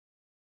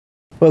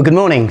Well, good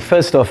morning.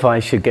 First off, I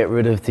should get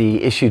rid of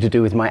the issue to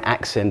do with my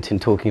accent in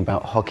talking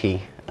about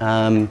hockey.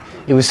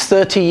 It was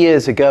 30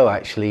 years ago,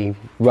 actually,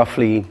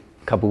 roughly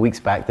a couple of weeks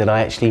back, that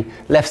I actually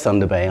left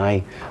Thunder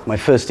Bay. My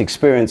first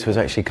experience was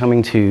actually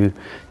coming to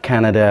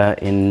Canada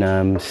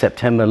in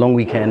September, long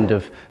weekend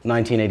of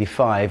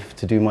 1985,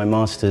 to do my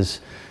master's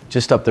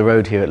just up the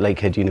road here at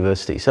Lakehead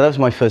University. So that was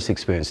my first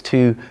experience.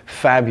 2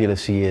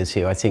 fabulous years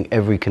here. I think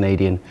every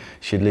Canadian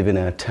should live in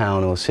a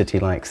town or city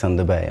like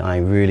Thunder Bay. I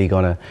really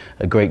got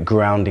a great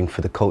grounding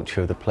for the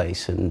culture of the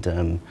place, and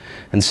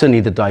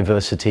certainly the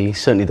diversity,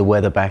 certainly the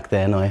weather back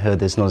then. I heard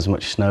there's not as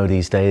much snow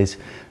these days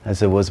as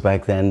there was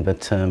back then,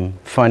 but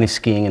finest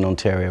skiing in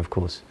Ontario, of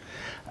course.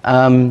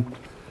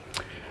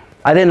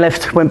 I then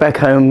went back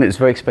home. It was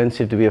very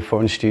expensive to be a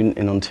foreign student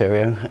in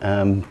Ontario.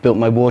 Built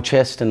my war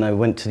chest, and I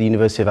went to the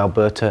University of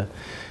Alberta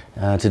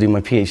to do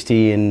my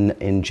PhD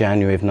in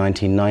January of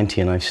 1990,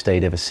 and I've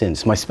stayed ever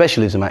since. My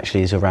specialism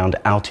actually is around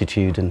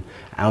altitude and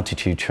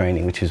altitude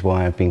training, which is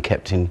why I've been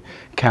kept in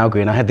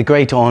Calgary. And I had the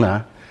great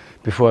honor,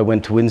 before I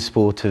went to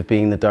Winsport, of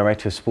being the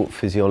Director of Sport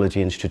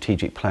Physiology and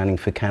Strategic Planning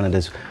for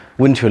Canada's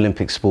Winter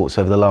Olympic sports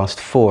over the last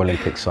 4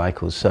 Olympic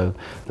cycles. So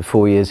the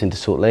 4 years into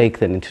Salt Lake,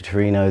 then into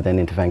Torino, then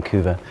into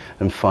Vancouver,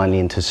 and finally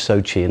into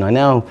Sochi. And I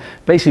now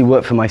basically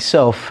work for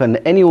myself and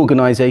any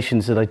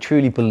organizations that I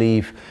truly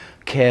believe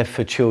care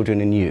for children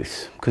and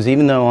youth. Because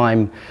even though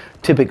I'm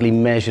typically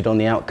measured on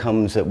the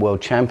outcomes at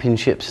World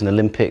Championships and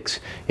Olympics,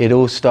 it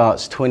all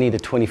starts 20 to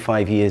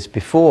 25 years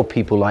before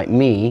people like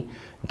me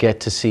get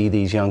to see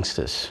these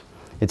youngsters.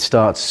 It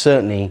starts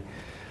certainly,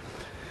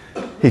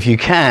 if you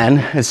can,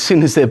 as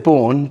soon as they're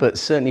born, but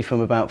certainly from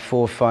about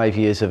 4 or 5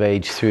 years of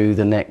age through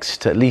the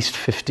next at least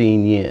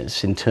 15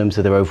 years in terms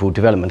of their overall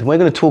development. And we're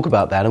going to talk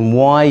about that and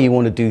why you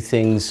want to do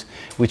things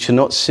which are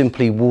not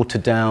simply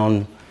watered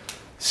down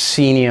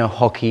senior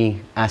hockey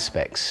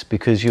aspects,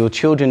 because your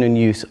children and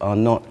youth are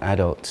not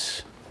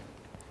adults.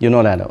 You're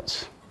not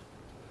adults.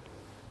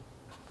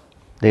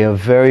 They are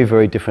very,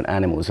 very different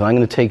animals. And I'm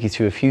going to take you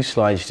through a few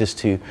slides just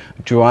to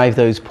drive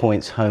those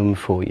points home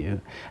for you.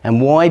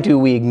 And why do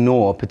we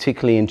ignore,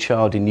 particularly in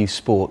child and youth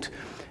sport,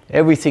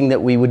 everything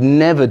that we would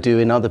never do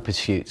in other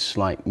pursuits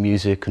like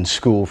music and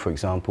school, for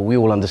example? We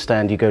all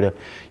understand you go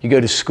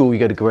to school, you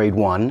go to grade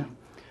 1,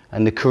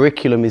 and the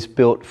curriculum is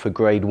built for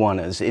grade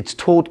 1ers. It's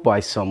taught by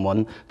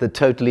someone that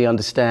totally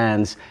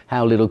understands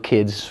how little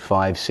kids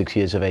 5, 6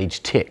 years of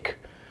age tick.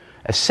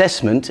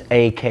 Assessment,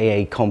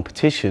 aka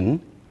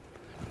competition,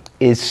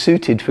 is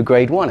suited for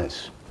grade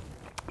 1ers.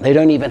 They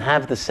don't even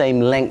have the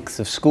same length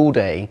of school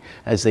day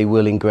as they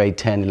will in grade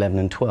 10, 11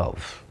 and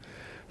 12.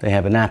 They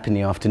have a nap in the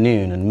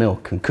afternoon and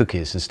milk and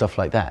cookies and stuff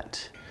like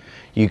that.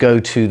 You go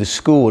to the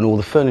school and all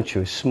the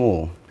furniture is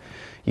small.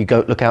 You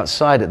go look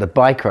outside at the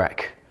bike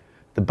rack.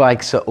 The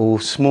bikes are all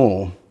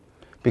small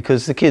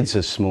because the kids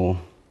are small.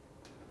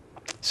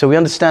 So we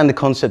understand the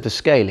concept of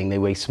scaling. They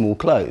wear small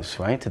clothes,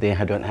 right? They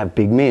don't have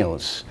big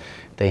meals.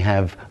 They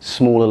have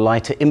smaller,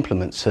 lighter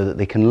implements so that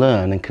they can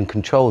learn and can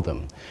control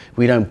them.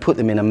 We don't put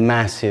them in a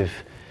massive,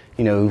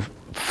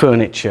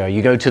 furniture.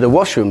 You go to the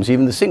washrooms,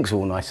 even the sinks are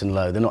all nice and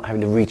low. They're not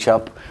having to reach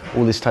up,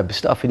 all this type of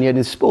stuff. And yet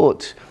in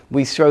sport,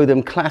 we throw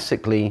them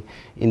classically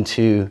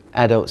into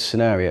adult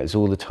scenarios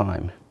all the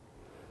time.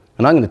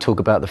 And I'm going to talk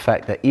about the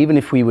fact that even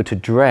if we were to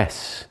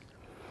dress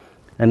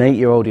an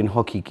 8-year-old in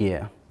hockey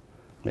gear,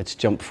 let's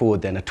jump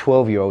forward then, a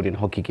 12-year-old in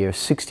hockey gear, a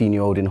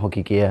 16-year-old in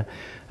hockey gear,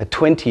 a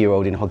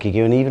 20-year-old in hockey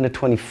gear, and even a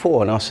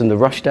 24, and ask them to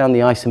rush down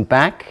the ice and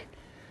back,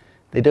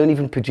 they don't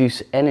even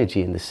produce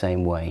energy in the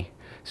same way.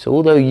 So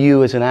although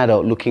you as an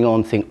adult looking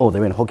on think, oh,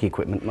 they're in hockey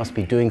equipment, must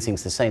be doing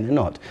things the same, they're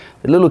not.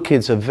 The little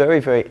kids are very,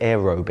 very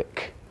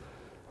aerobic.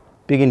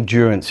 Big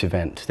endurance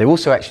event. They're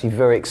also actually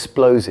very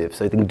explosive,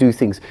 so they can do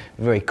things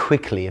very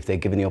quickly if they're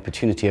given the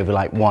opportunity over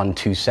like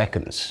 1-2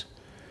 seconds.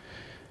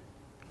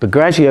 But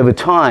gradually over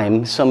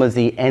time, some of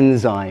the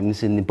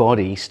enzymes in the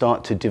body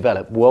start to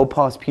develop well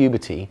past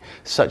puberty,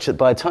 such that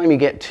by the time you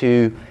get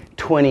to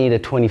 20 to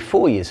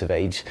 24 years of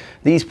age,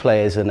 these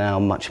players are now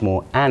much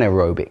more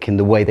anaerobic in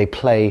the way they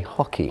play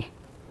hockey.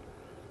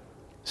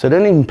 So they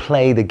don't even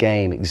play the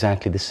game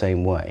exactly the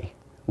same way.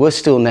 Worse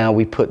still now,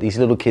 we put these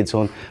little kids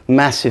on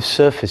massive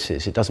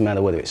surfaces. It doesn't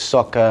matter whether it's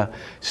soccer,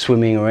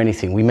 swimming or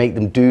anything. We make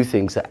them do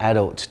things that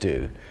adults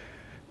do,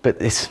 but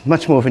it's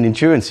much more of an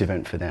endurance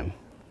event for them.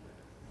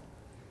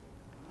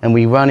 And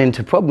we run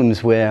into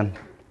problems where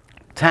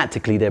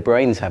tactically their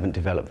brains haven't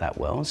developed that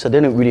well, so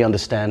they don't really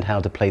understand how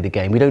to play the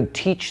game. We don't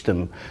teach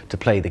them to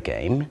play the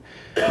game.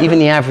 Even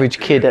the average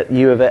kid at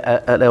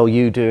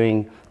LU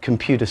doing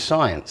computer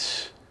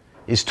science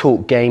is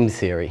taught game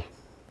theory.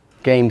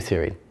 Game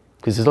theory.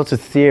 Because there's lots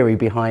of theory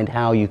behind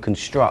how you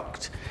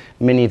construct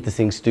many of the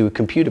things to do with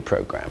computer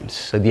programs.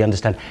 So you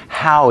understand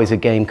how is a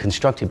game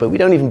constructed, but we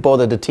don't even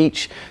bother to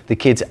teach the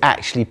kids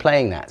actually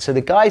playing that. So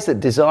the guys that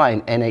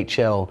design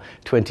NHL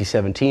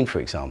 2017, for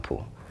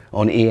example,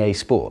 on EA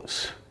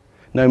Sports,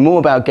 know more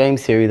about game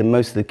theory than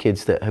most of the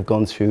kids that have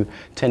gone through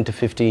 10 to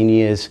 15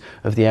 years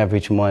of the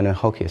average minor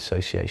hockey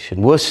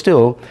association. Worse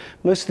still,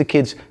 most of the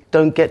kids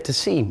don't get to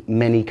see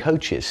many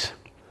coaches.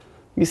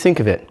 You think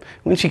of it.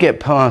 Once you get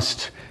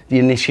past the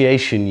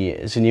initiation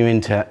years and you're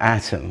into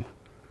atom,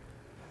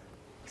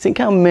 think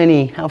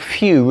how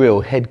few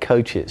real head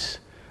coaches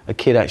a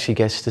kid actually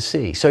gets to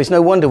see. So it's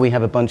no wonder we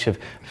have a bunch of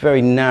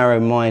very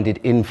narrow-minded,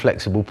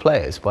 inflexible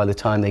players by the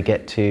time they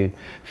get to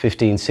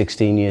 15,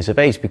 16 years of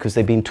age, because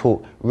they've been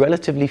taught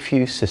relatively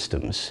few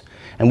systems.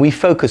 And we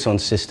focus on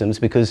systems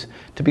because,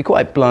 to be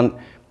quite blunt,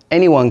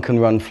 anyone can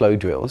run flow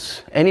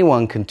drills,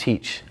 anyone can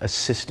teach a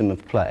system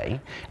of play,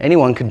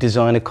 anyone can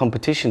design a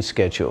competition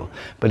schedule,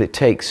 but it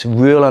takes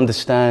real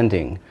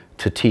understanding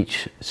to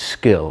teach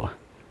skill,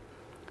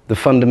 the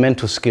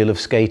fundamental skill of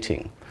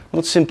skating.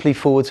 Not simply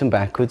forwards and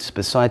backwards,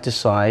 but side to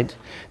side,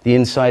 the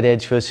inside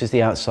edge versus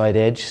the outside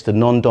edge, the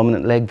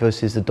non-dominant leg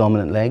versus the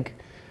dominant leg,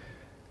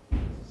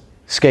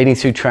 skating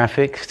through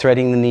traffic,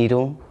 threading the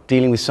needle,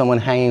 dealing with someone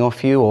hanging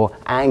off you or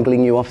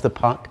angling you off the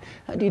puck.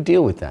 How do you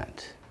deal with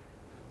that?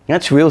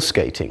 That's real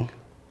skating.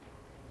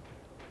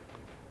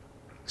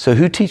 So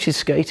who teaches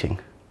skating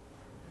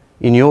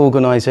in your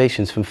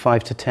organizations from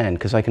 5 to 10?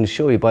 Because I can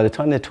assure you, by the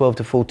time they're 12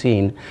 to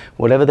 14,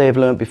 whatever they have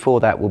learned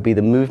before that will be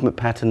the movement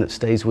pattern that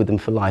stays with them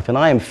for life. And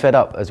I am fed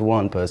up as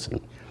one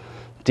person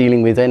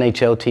dealing with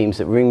NHL teams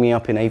that ring me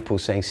up in April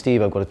saying,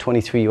 Steve, I've got a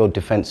 23-year-old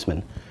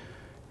defenseman.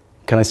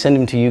 Can I send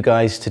him to you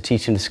guys to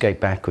teach him to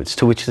skate backwards?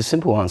 To which the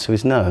simple answer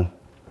is no,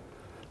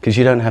 because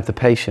you don't have the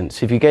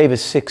patience. If you gave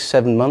us 6,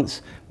 7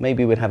 months,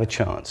 maybe we'd have a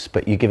chance,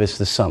 but you give us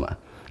the summer,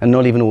 and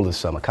not even all the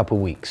summer, a couple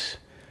of weeks.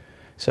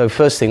 So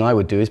first thing I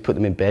would do is put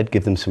them in bed,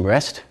 give them some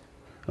rest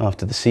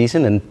after the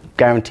season, and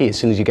guarantee as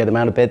soon as you get them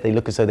out of bed, they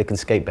look as though they can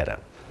skate better,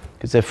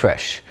 because they're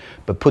fresh.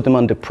 But put them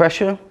under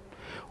pressure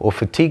or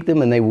fatigue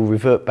them, and they will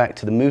revert back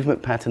to the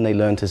movement pattern they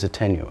learned as a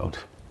 10-year-old.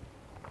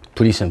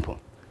 Pretty simple.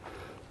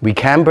 We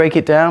can break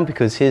it down,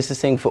 because here's the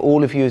thing for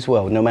all of you as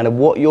well. No matter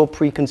what your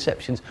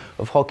preconceptions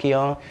of hockey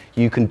are,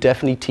 you can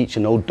definitely teach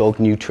an old dog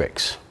new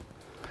tricks.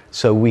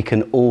 So we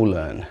can all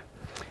learn.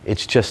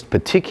 It's just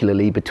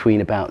particularly between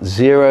about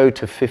 0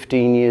 to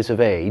 15 years of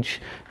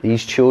age,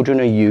 these children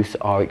or youth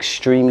are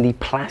extremely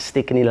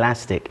plastic and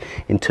elastic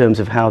in terms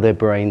of how their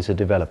brains are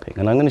developing.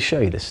 And I'm going to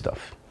show you this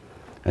stuff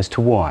as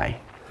to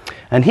why.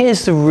 And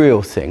here's the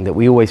real thing that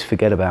we always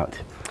forget about.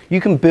 You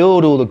can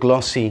build all the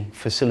glossy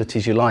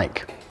facilities you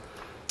like,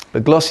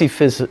 but glossy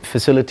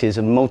facilities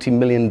and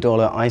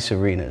multi-million-dollar ice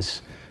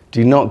arenas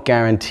do not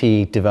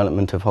guarantee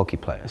development of hockey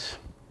players.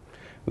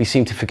 We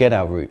seem to forget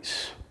our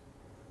roots.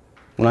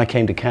 When I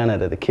came to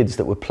Canada, the kids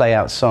that would play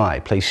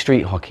outside, play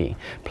street hockey,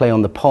 play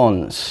on the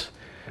ponds,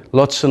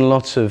 lots and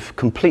lots of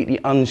completely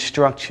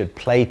unstructured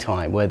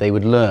playtime where they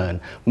would learn,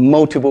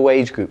 multiple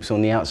age groups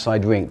on the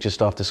outside rink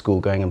just after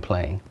school going and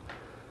playing.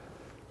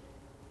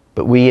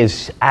 But we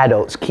as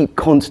adults keep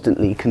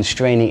constantly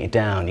constraining it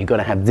down. You've got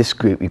to have this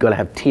group, you've got to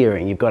have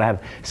tiering, you've got to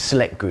have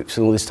select groups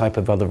and all this type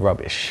of other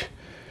rubbish.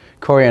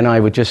 Corey and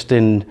I were just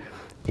in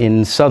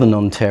southern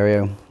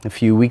Ontario a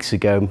few weeks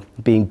ago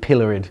being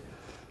pilloried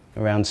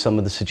around some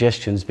of the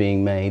suggestions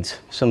being made,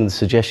 some of the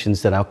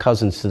suggestions that our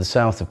cousins to the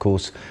south, of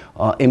course,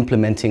 are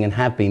implementing and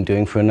have been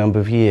doing for a number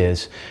of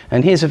years.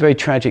 And here's a very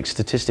tragic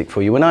statistic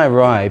for you. When I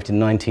arrived in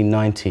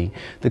 1990,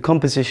 the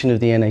composition of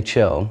the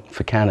NHL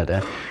for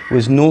Canada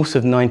was north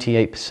of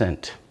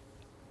 98%.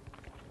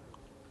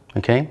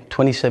 Okay,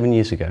 27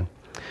 years ago.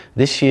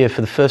 This year,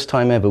 for the first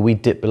time ever, we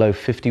dipped below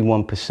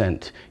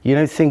 51%. You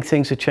don't think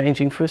things are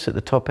changing for us at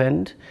the top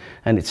end?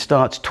 And it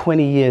starts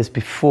 20 years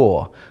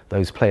before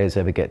those players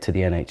ever get to the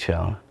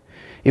NHL.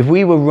 If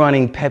we were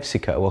running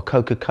PepsiCo or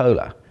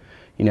Coca-Cola,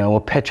 or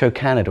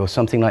Petro-Canada or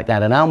something like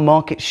that, and our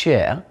market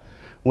share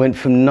went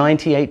from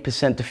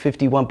 98% to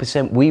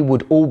 51%, we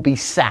would all be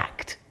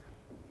sacked.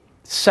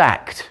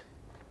 Sacked.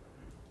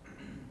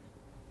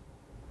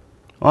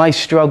 I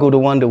struggle to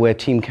wonder where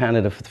Team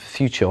Canada for the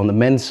future on the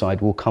men's side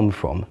will come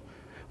from.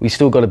 We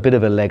still got a bit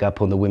of a leg up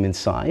on the women's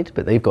side,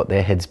 but they've got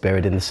their heads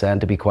buried in the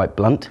sand, to be quite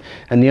blunt.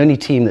 And the only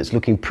team that's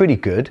looking pretty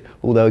good,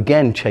 although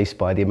again chased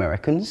by the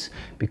Americans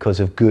because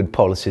of good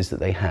policies that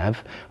they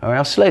have, are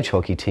our sledge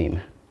hockey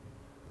team.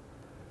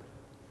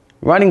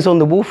 Writing's on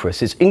the wall for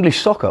us. It's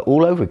English soccer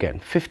all over again,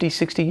 50,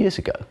 60 years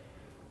ago.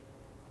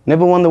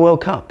 Never won the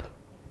World Cup.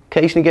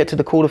 Occasionally get to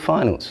the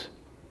quarterfinals.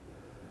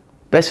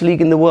 Best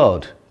league in the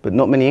world, but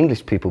not many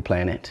English people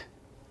playing it.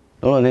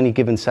 Not on any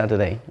given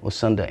Saturday or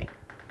Sunday.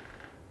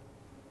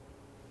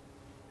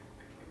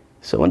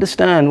 So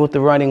understand what the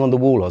writing on the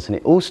wall is, and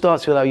it all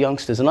starts with our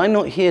youngsters. And I'm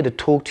not here to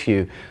talk to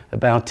you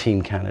about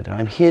Team Canada.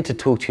 I'm here to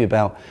talk to you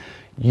about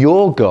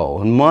your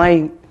goal and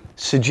my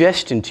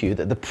suggestion to you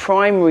that the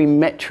primary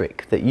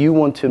metric that you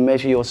want to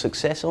measure your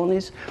success on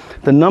is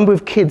the number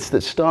of kids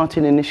that start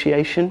in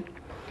initiation.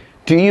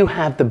 Do you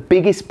have the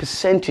biggest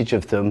percentage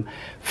of them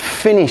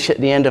finish at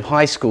the end of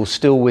high school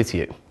still with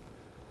you?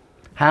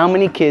 How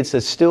many kids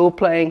are still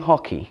playing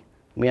hockey?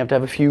 We have to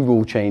have a few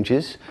rule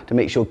changes to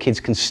make sure kids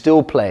can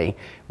still play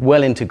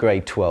well into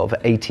grade 12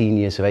 at 18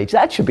 years of age.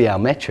 That should be our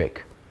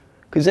metric,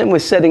 because then we're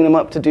setting them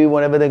up to do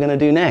whatever they're going to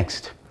do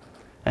next.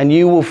 And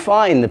you will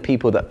find the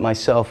people that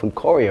myself and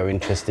Corey are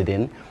interested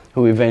in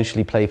who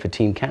eventually play for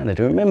Team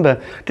Canada.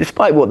 Remember,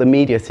 despite what the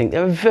media think,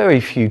 there are very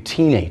few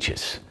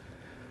teenagers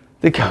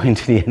that go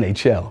into the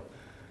NHL.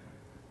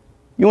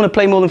 You want to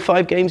play more than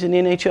 5 games in the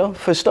NHL?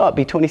 For a start,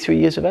 be 23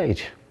 years of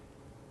age.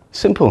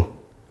 Simple.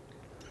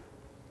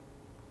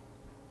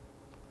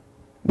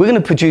 We're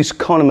going to produce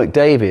Connor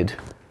McDavid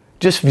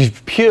just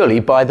purely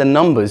by the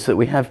numbers that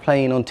we have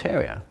playing in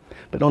Ontario.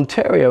 But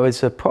Ontario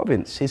as a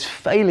province is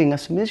failing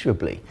us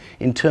miserably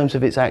in terms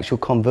of its actual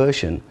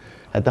conversion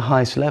at the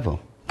highest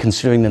level,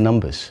 considering the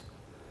numbers.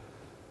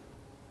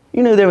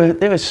 You know,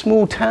 there are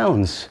small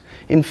towns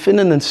in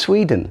Finland and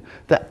Sweden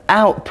that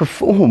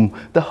outperform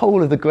the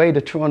whole of the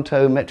greater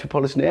Toronto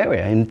metropolitan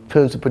area in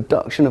terms of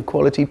production of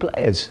quality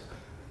players.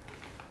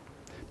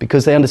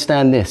 Because they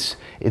understand this,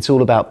 it's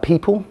all about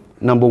people,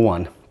 number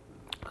one.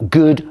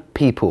 Good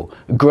people,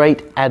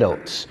 great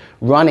adults,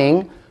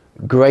 running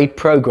great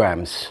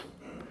programs.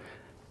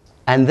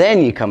 And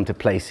then you come to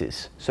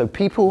places. So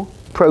people,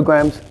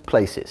 programs,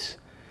 places.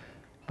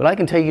 But I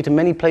can take you to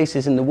many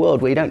places in the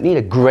world where you don't need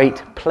a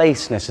great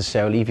place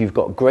necessarily if you've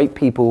got great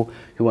people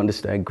who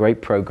understand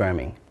great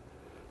programming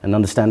and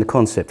understand the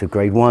concept of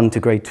grade 1 to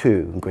grade 2,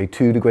 and grade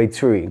 2 to grade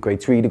 3, and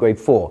grade 3 to grade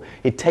 4.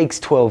 It takes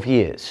 12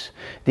 years.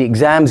 The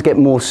exams get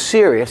more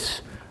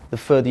serious the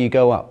further you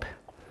go up.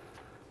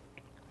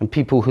 And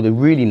people who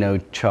really know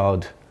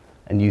child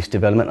and youth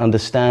development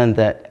understand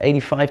that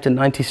 85 to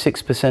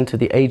 96% of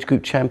the age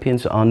group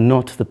champions are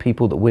not the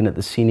people that win at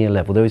the senior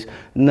level. There is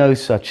no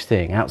such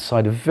thing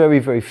outside of very,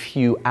 very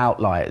few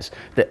outliers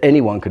that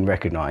anyone can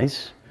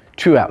recognize,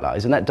 true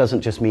outliers. And that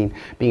doesn't just mean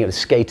being able to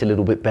skate a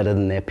little bit better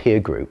than their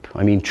peer group.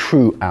 I mean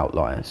true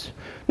outliers.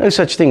 No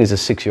such thing as a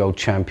 6-year-old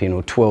champion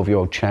or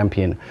 12-year-old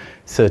champion,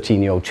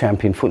 13-year-old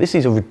champion.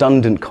 These are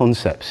redundant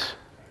concepts.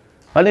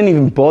 I didn't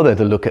even bother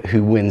to look at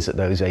who wins at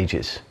those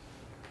ages.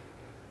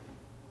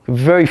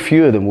 Very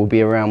few of them will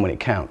be around when it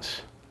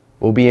counts,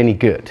 or be any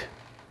good.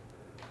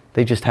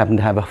 They just happen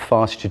to have a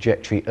fast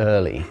trajectory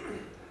early,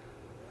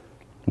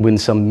 win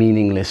some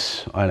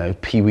meaningless, I don't know,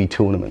 pee-wee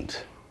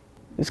tournament.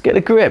 Let's get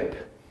a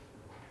grip.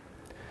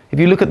 If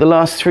you look at the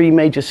last 3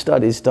 major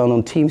studies done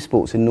on team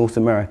sports in North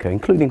America,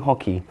 including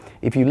hockey,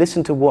 if you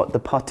listen to what the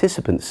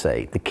participants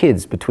say, the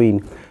kids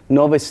between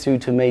novice through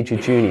to major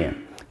junior,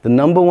 the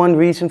number 1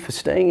 reason for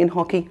staying in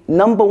hockey,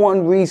 number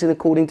 1 reason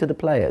according to the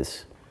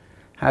players,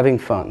 having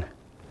fun.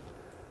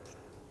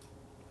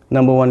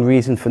 Number 1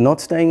 reason for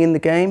not staying in the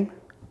game,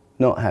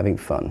 not having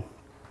fun.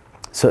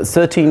 So at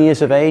 13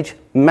 years of age,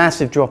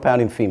 massive dropout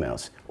in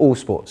females, all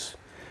sports.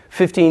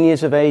 15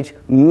 years of age,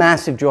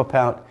 massive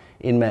dropout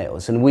in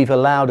males. And we've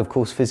allowed, of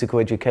course, physical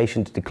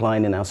education to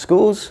decline in our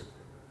schools.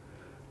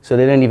 So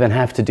they don't even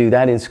have to do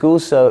that in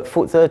schools. So at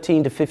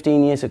 13 to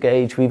 15 years of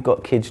age, we've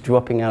got kids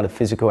dropping out of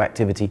physical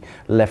activity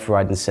left,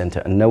 right, and center,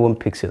 and no one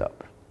picks it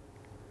up.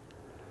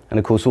 And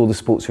of course, all the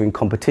sports are in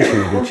competition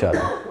with each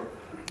other.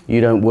 You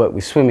don't work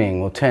with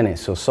swimming or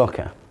tennis or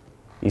soccer.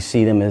 You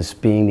see them as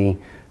being the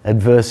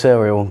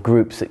adversarial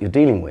groups that you're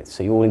dealing with.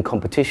 So you're all in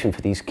competition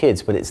for these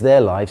kids, but it's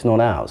their lives, not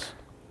ours.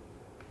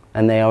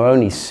 And they are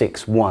only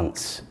 6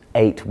 once,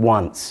 8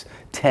 once,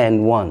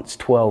 10 once,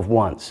 12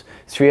 once.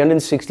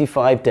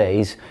 365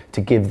 days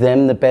to give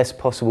them the best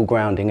possible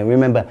grounding. And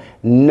remember,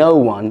 no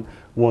one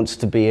wants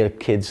to be a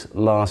kid's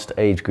last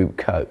age group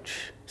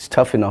coach. It's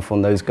tough enough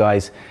on those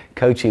guys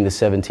coaching the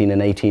 17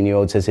 and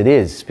 18-year-olds as it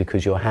is,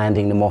 because you're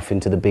handing them off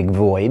into the big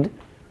void.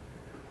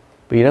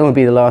 But you don't want to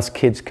be the last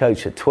kid's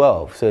coach at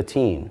 12,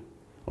 13.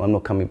 Well, I'm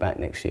not coming back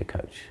next year,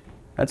 coach.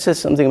 That says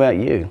something about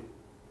you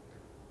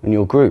and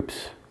your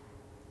groups.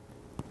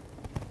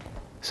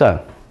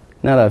 So,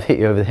 now that I've hit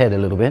you over the head a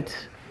little bit,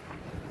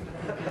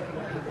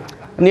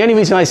 and the only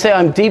reason I say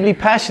I'm deeply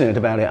passionate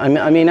about it,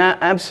 I mean,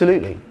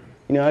 absolutely.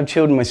 You know, I have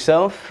children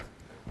myself,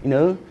 you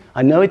know,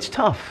 I know it's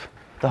tough.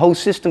 The whole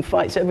system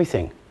fights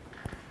everything.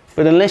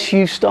 But unless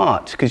you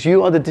start, because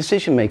you are the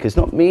decision makers,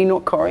 not me,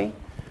 not Corey,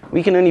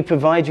 we can only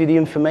provide you the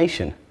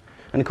information.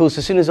 And of course,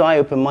 as soon as I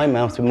open my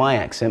mouth with my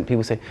accent,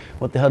 people say,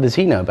 what the hell does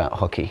he know about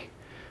hockey?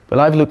 But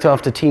I've looked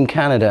after Team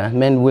Canada,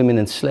 men, women,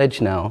 and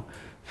sledge now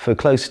for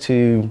close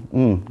to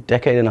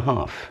decade and a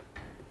half.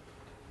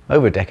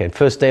 Over a decade.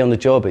 First day on the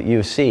job at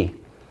UFC,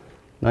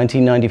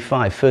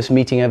 1995. First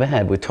meeting I ever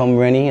had with Tom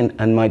Rennie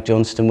and Mike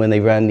Johnston when they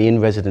ran the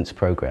in-residence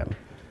program.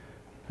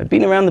 I'd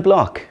been around the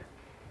block.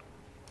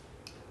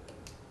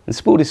 And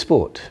sport is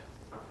sport.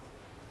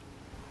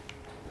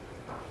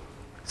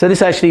 So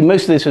this actually,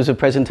 most of this was a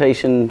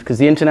presentation, because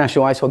the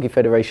International Ice Hockey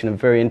Federation are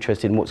very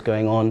interested in what's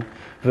going on.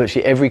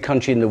 Virtually every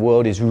country in the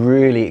world is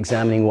really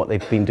examining what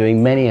they've been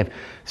doing.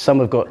 Some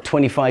have got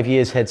 25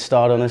 years head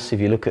start on us.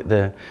 If you look at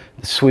the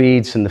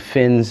Swedes and the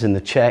Finns and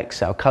the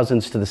Czechs, our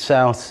cousins to the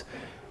south,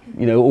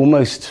 you know,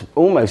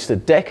 almost a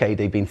decade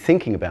they've been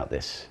thinking about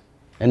this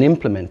and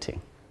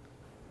implementing.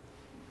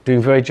 Doing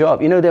a very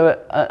job. You know,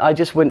 I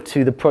just went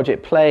to the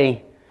Project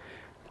Play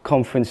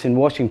conference in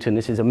Washington.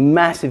 This is a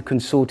massive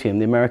consortium.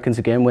 The Americans,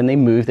 again, when they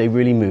move, they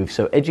really move.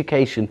 So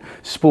education,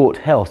 sport,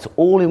 health,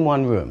 all in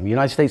one room.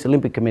 United States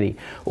Olympic Committee,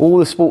 all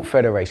the sport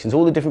federations,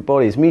 all the different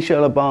bodies,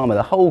 Michelle Obama,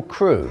 the whole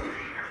crew,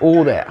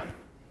 all there,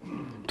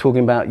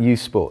 talking about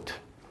youth sport.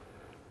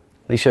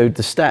 They showed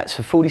the stats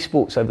for 40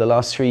 sports over the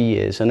last 3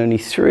 years, and only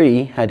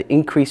 3 had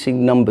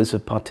increasing numbers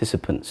of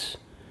participants.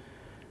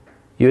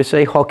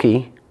 USA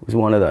Hockey was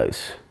one of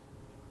those.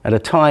 At a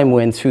time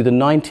when, through the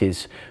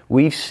 90s,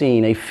 we've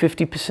seen a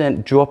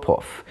 50%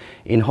 drop-off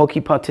in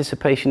hockey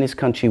participation in this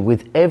country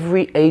with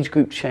every age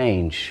group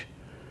change.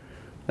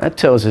 That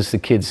tells us the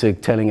kids are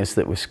telling us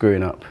that we're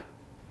screwing up.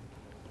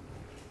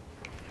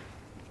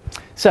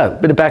 So, a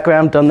bit of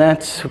background, done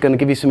that. We're going to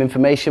give you some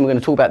information. We're going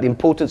to talk about the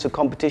importance of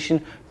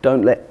competition.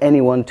 Don't let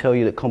anyone tell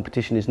you that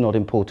competition is not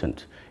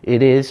important.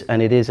 It is,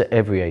 and it is at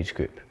every age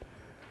group.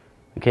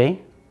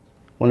 Okay?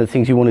 One of the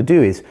things you want to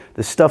do is,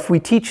 the stuff we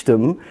teach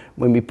them,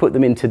 when we put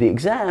them into the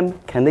exam,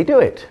 can they do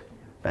it?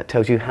 That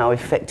tells you how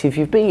effective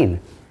you've been.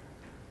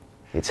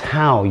 It's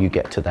how you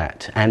get to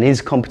that. And is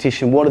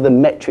competition, what are the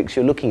metrics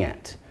you're looking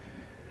at?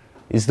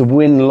 Is the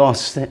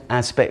win-loss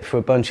aspect for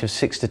a bunch of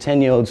 6 to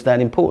 10-year-olds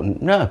that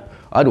important? No.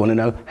 I'd want to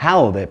know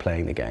how they're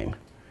playing the game.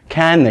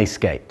 Can they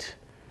skate?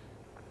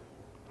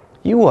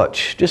 You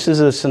watch, just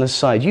as an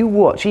aside, you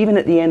watch, even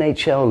at the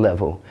NHL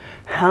level,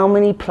 how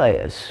many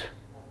players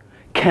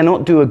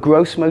cannot do a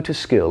gross motor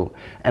skill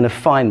and a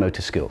fine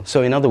motor skill.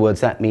 So in other words,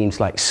 that means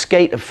like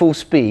skate at full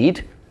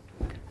speed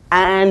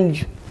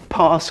and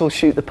pass or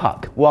shoot the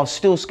puck while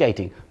still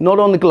skating, not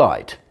on the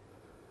glide.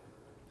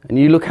 And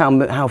you look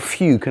how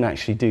few can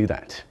actually do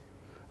that.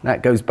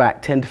 That goes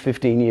back 10 to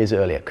 15 years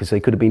earlier, because they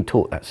could have been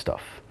taught that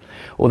stuff.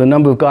 Or the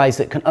number of guys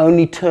that can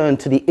only turn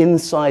to the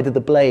inside of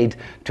the blade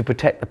to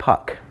protect the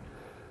puck.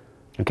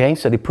 Okay,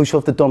 so they push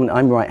off the dominant,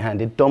 I'm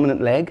right-handed,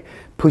 dominant leg,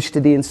 push to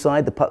the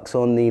inside, the puck's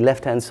on the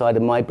left-hand side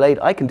of my blade.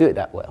 I can do it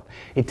that well.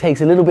 It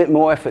takes a little bit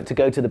more effort to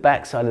go to the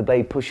back side of the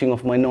blade, pushing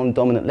off my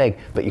non-dominant leg,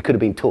 but you could have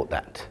been taught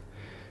that.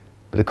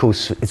 But of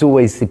course, it's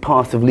always the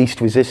path of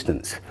least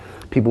resistance.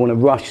 People want to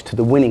rush to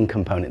the winning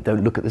component,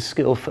 don't look at the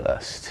skill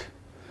first.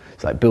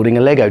 It's like building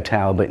a Lego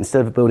tower, but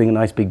instead of building a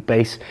nice big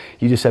base,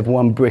 you just have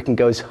one brick and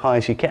go as high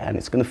as you can.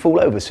 It's going to fall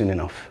over soon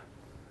enough.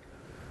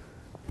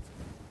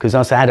 Because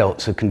us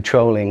adults are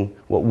controlling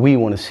what we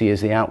want to see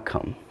as the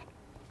outcome.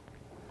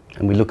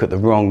 And we look at the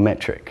wrong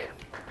metric.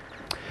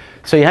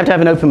 So you have to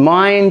have an open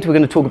mind. We're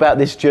going to talk about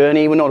this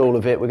journey. Well, not all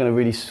of it. We're going to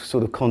really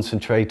sort of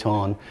concentrate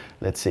on,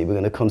 let's see, we're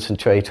going to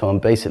concentrate on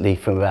basically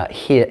from about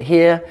here,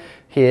 here,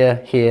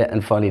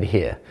 and finally to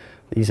here.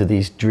 These are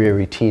these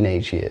dreary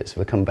teenage years.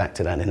 We'll come back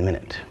to that in a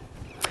minute.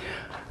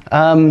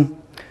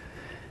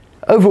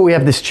 Overall, we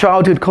have this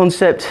childhood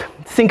concept.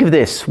 Think of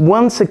this.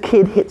 Once a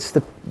kid hits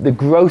the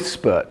growth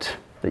spurt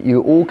that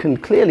you all can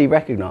clearly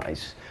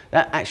recognize,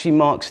 that actually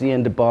marks the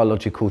end of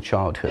biological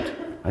childhood.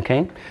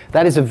 Okay?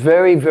 That is a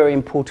very, very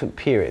important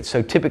period.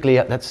 So typically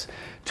that's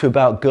to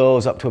about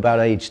girls up to about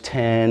age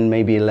 10,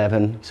 maybe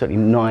 11,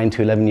 certainly 9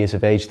 to 11 years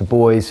of age. The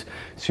boys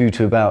through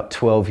to about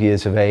 12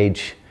 years of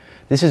age.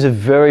 This is a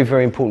very,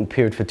 very important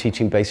period for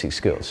teaching basic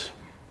skills.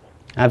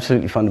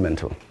 Absolutely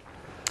fundamental.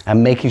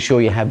 And making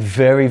sure you have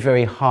very,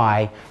 very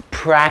high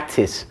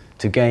practice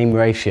to game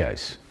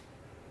ratios.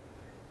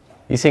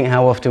 You think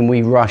how often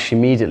we rush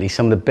immediately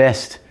some of the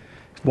best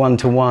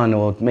 1-to-1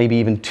 or maybe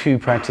even 2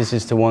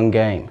 practices to 1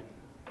 game.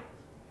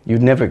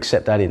 You'd never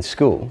accept that in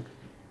school.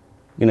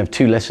 You're going to have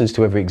 2 lessons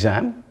to every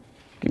exam.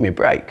 Give me a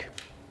break.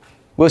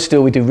 Worse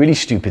still, we do really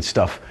stupid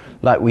stuff,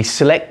 like we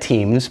select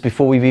teams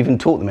before we've even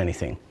taught them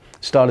anything.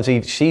 Start of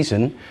each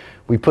season,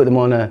 we put them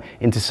on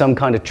into some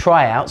kind of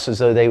tryouts as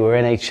though they were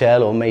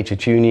NHL or Major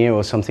Junior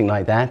or something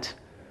like that.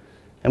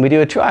 And we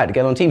do a tryout to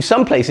get on team.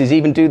 Some places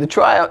even do the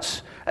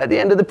tryouts at the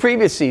end of the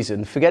previous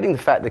season, forgetting the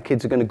fact that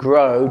kids are going to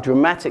grow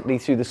dramatically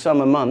through the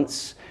summer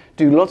months,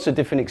 do lots of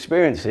different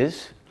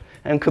experiences,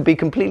 and could be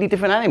completely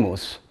different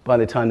animals by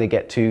the time they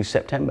get to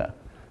September.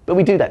 But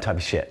we do that type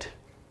of shit.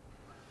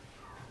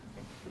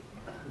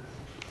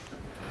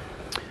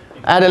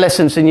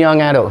 Adolescence and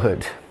young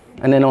adulthood,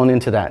 and then on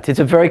into that. It's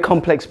a very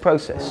complex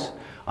process.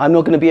 I'm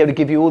not going to be able to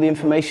give you all the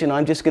information.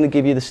 I'm just going to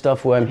give you the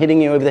stuff where I'm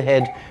hitting you over the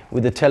head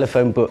with a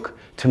telephone book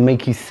to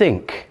make you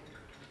think.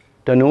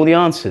 Don't know all the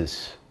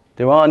answers.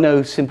 There are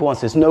no simple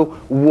answers. There's no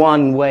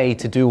one way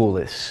to do all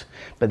this.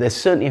 But there's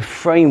certainly a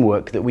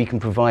framework that we can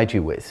provide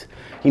you with.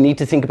 You need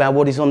to think about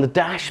what is on the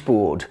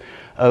dashboard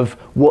of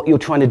what you're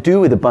trying to do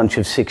with a bunch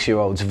of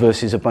 6-year-olds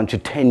versus a bunch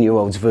of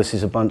 10-year-olds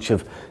versus a bunch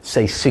of,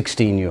 say,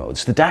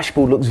 16-year-olds. The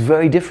dashboard looks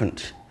very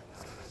different.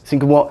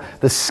 Think of what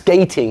the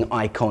skating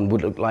icon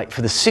would look like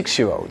for the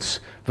 6-year-olds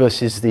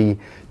versus the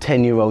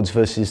 10-year-olds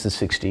versus the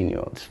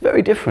 16-year-olds.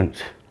 Very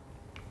different.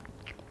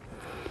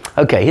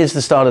 Okay, here's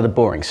the start of the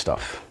boring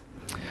stuff.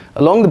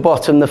 Along the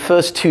bottom, the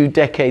first 2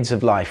 decades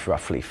of life,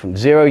 roughly, from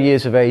 0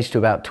 years of age to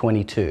about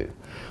 22.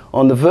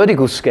 On the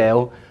vertical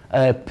scale,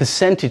 a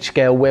percentage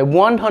scale where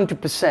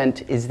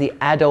 100% is the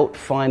adult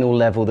final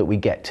level that we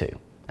get to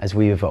as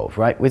we evolve,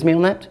 right? With me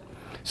on that?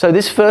 So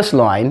this first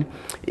line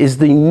is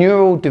the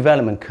neural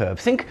development curve.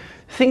 Think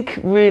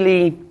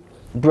really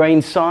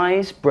brain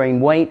size,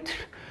 brain weight,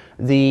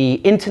 the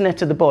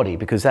internet of the body,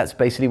 because that's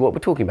basically what we're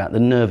talking about, the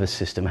nervous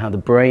system, how the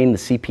brain, the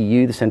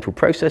CPU, the central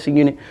processing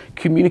unit,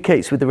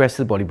 communicates with the rest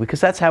of the body,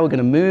 because that's how we're going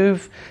to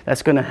move,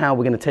 that's how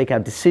we're going to take our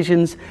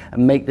decisions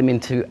and make them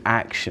into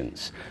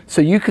actions.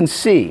 So you can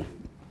see,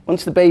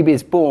 once the baby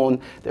is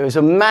born, there is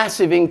a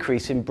massive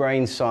increase in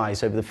brain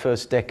size over the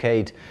first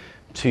decade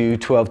to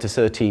 12 to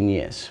 13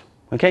 years.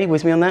 Okay,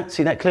 with me on that?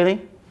 See that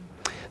clearly?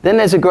 Then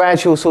there's a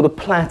gradual sort of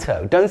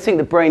plateau. Don't think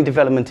the brain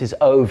development is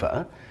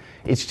over.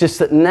 It's just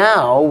that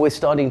now we're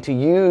starting to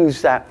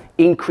use that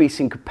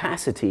increasing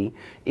capacity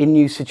in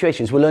new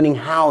situations. We're learning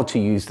how to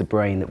use the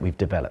brain that we've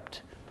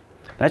developed.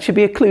 That should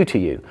be a clue to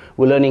you.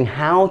 We're learning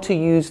how to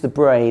use the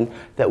brain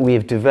that we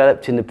have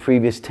developed in the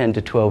previous 10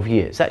 to 12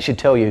 years. That should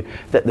tell you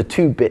that the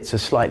two bits are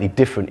slightly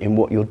different in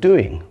what you're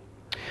doing.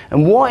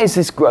 And why is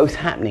this growth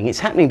happening? It's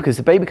happening because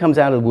the baby comes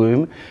out of the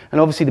womb, and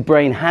obviously the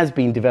brain has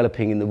been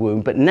developing in the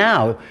womb, but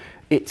now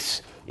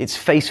it's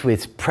faced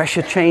with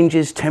pressure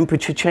changes,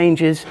 temperature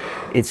changes,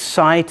 its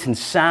sight and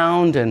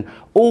sound, and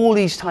all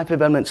these type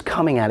of elements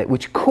coming at it,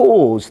 which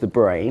cause the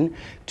brain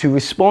to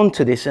respond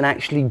to this and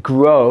actually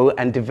grow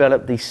and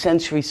develop these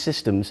sensory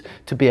systems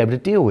to be able to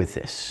deal with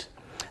this.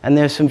 And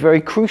there are some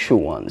very crucial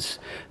ones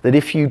that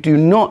if you do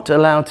not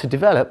allow to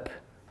develop,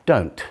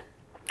 don't.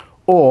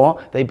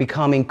 Or they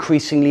become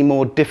increasingly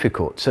more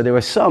difficult. So there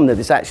are some that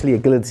it's actually a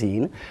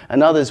glycine,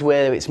 and others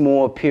where it's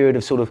more a period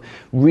of sort of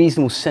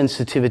reasonable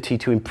sensitivity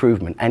to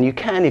improvement. And you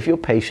can, if you're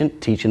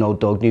patient, teach an old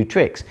dog new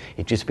tricks.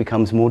 It just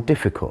becomes more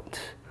difficult.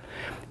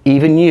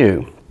 Even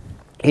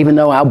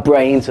though our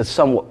brains are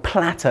somewhat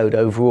plateaued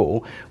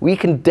overall, we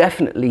can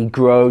definitely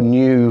grow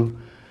new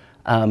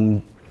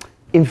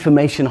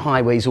information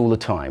highways all the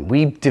time.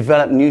 We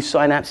develop new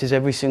synapses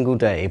every single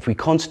day. If we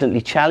constantly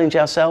challenge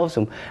ourselves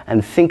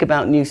and think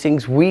about new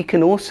things, we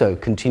can also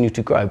continue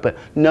to grow, but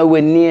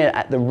nowhere near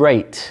at the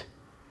rate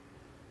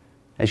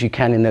as you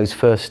can in those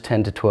first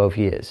 10 to 12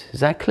 years. Is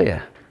that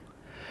clear?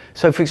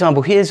 So for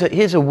example,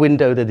 here's a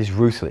window that is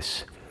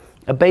ruthless.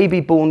 A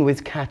baby born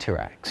with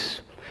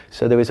cataracts.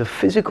 So there is a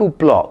physical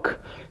block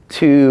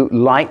to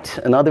light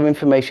and other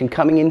information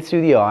coming in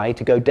through the eye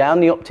to go down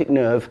the optic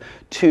nerve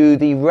to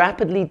the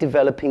rapidly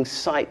developing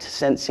sight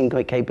sensing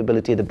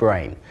capability of the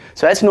brain.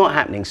 So that's not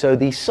happening. So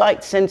the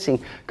sight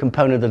sensing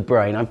component of the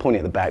brain, I'm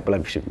pointing at the back, but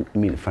I should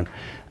mean the front,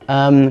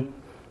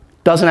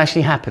 doesn't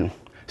actually happen.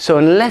 So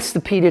unless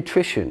the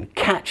pediatrician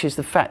catches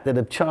the fact that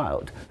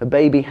a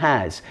baby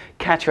has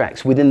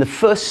cataracts within the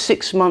first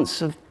 6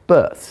 months of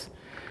birth,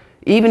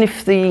 even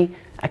if the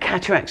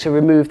cataracts are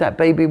removed, that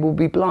baby will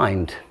be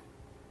blind.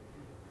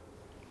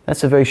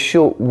 That's a very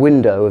short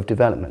window of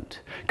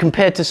development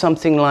compared to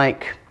something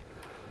like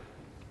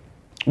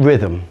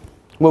rhythm.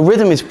 Well,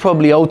 rhythm is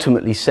probably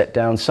ultimately set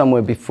down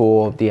somewhere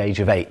before the age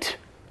of 8.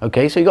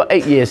 Okay, so you've got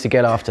 8 years to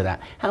get after that.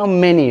 How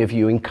many of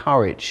you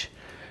encourage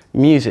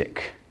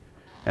music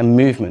and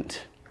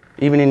movement,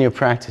 even in your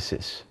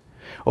practices?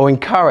 Or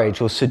encourage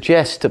or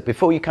suggest that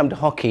before you come to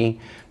hockey,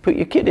 put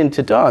your kid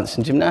into dance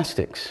and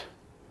gymnastics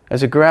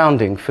as a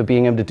grounding for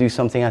being able to do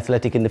something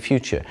athletic in the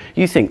future?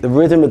 You think the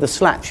rhythm of the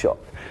slap shot,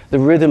 the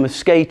rhythm of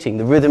skating,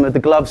 the rhythm of the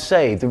glove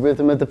save, the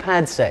rhythm of the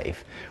pad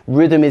save.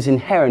 Rhythm is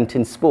inherent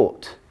in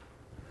sport.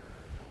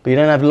 But you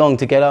don't have long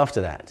to get after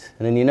that.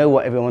 And then you know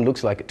what everyone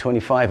looks like at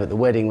 25 at the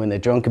wedding when they're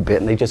drunk a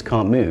bit and they just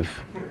can't move.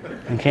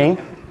 Okay?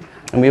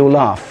 And we all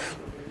laugh.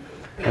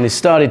 And it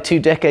started 2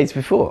 decades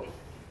before.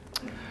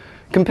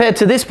 Compared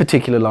to this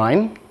particular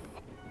line,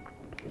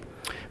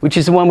 which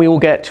is the one we all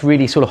get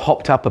really sort of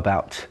hopped up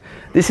about.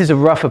 This is a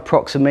rough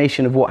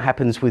approximation of what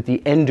happens with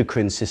the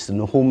endocrine system,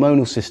 the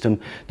hormonal system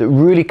that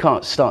really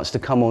starts to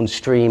come on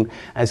stream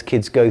as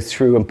kids go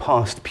through and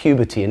past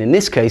puberty. And in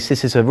this case,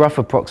 this is a rough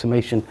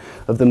approximation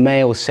of the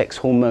male sex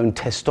hormone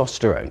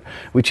testosterone,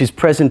 which is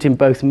present in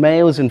both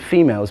males and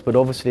females, but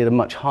obviously at a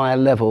much higher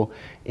level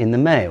in the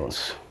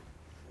males.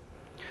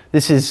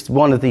 This is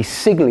one of the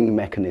signaling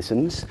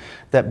mechanisms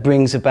that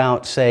brings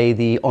about, say,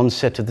 the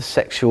onset of the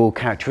sexual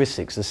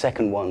characteristics, the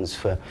second ones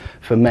for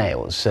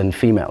males and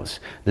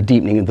females. The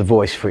deepening of the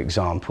voice, for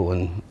example,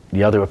 and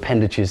the other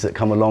appendages that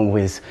come along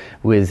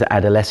with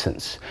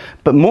adolescence.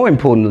 But more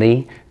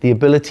importantly, the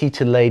ability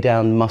to lay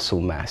down muscle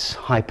mass,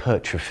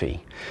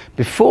 hypertrophy.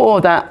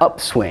 Before that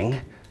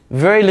upswing,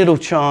 very little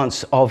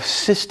chance of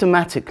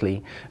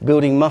systematically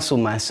building muscle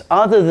mass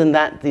other than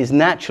that is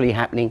naturally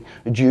happening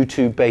due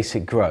to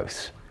basic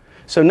growth.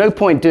 So no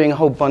point doing a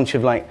whole bunch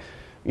of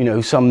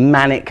some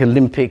manic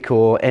Olympic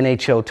or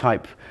NHL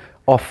type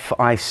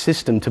off-ice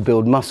system to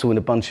build muscle in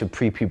a bunch of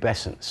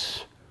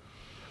prepubescence.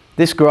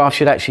 This graph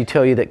should actually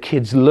tell you that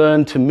kids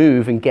learn to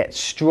move and get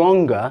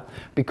stronger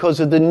because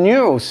of the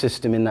neural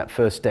system in that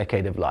first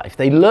decade of life.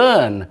 They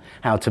learn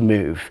how to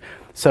move.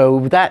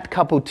 So that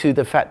coupled to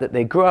the fact that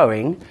they're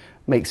growing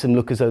makes them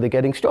look as though they're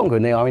getting stronger,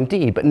 and they are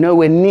indeed, but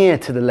nowhere near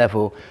to the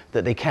level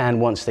that they can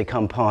once they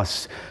come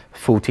past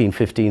 14,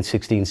 15,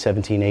 16,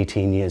 17,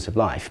 18 years of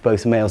life,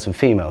 both males and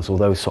females,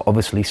 although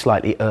obviously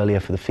slightly earlier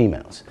for the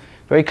females.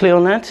 Very clear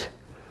on that?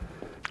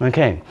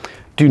 Okay.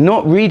 Do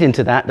not read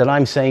into that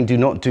I'm saying do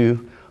not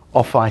do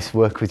off-ice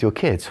work with your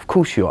kids? Of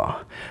course you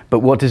are. But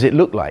what does it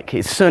look like?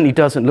 It certainly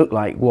doesn't look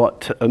like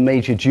what a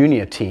major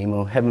junior team,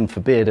 or heaven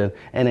forbid, an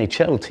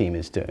NHL team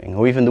is doing,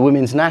 or even the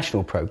women's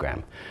national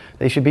program.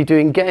 They should be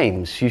doing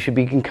games. You should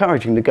be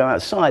encouraging them to go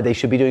outside. They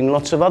should be doing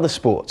lots of other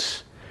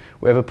sports.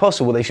 Wherever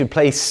possible, they should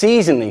play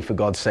seasonally, for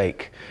God's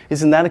sake.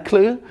 Isn't that a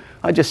clue?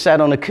 I just sat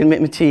on a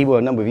committee, well,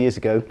 a number of years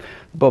ago.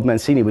 Bob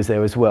Mancini was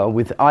there as well,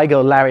 with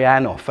Igor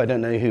Larionov. I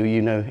don't know who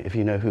you know, if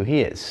you know who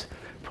he is.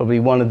 Probably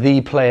one of the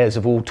players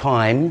of all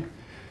time.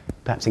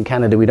 Perhaps in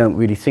Canada we don't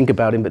really think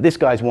about him, but this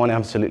guy's won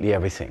absolutely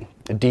everything.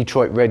 A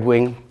Detroit Red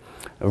Wing,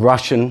 a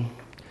Russian.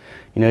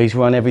 You know, he's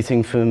won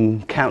everything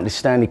from countless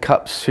Stanley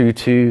Cups through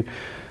to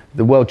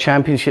the World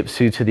Championships,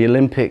 through to the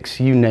Olympics,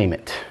 you name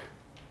it.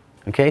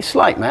 Okay,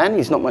 slight man,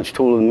 he's not much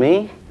taller than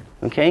me.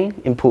 Okay,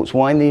 imports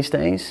wine these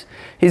days.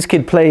 His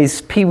kid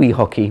plays pee-wee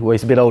hockey. Well,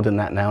 he's a bit older than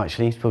that now,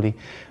 actually. He's probably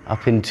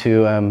up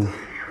into,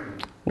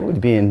 what would he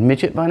be in,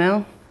 midget by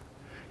now?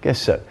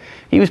 Guess so.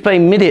 He was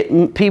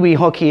playing pee-wee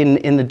hockey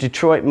in the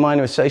Detroit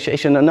Minor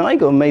Association, and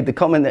Igor made the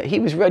comment that he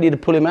was ready to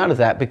pull him out of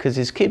that because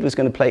his kid was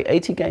going to play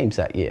 80 games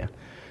that year,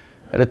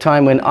 at a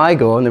time when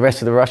Igor and the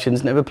rest of the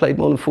Russians never played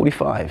more than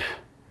 45.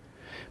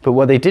 But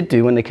what they did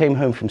do when they came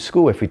home from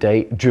school every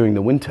day during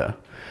the winter,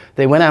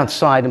 they went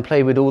outside and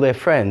played with all their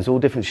friends, all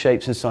different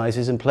shapes and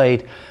sizes, and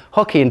played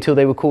hockey until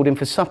they were called in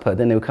for supper.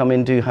 Then they would come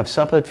in to have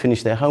supper,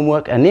 finish their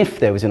homework, and if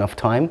there was enough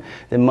time,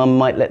 then mum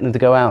might let them to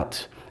go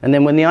out. And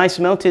then when the ice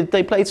melted,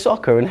 they played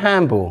soccer and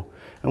handball,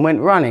 and went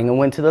running, and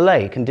went to the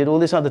lake, and did all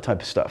this other type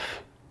of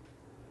stuff.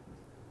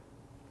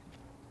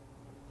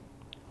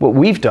 What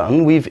we've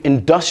done, we've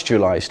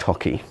industrialized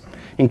hockey.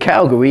 In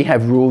Calgary, we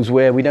have rules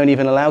where we don't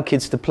even allow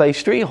kids to play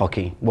street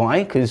hockey.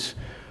 Why? Because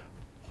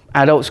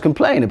adults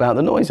complain about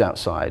the noise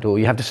outside, or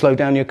you have to slow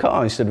down your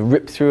car instead of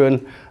rip through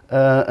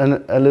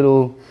a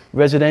little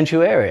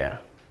residential area.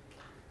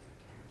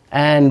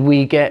 And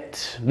we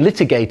get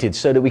litigated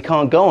so that we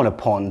can't go on a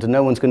pond, and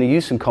no one's going to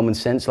use some common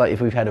sense, like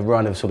if we've had a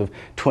run of sort of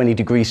 20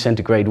 degrees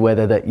centigrade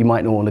weather, that you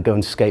might not want to go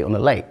and skate on a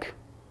lake.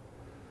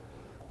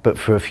 But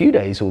for a few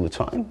days all the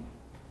time,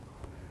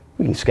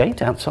 we can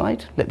skate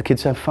outside, let the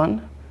kids have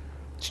fun.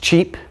 It's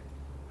cheap.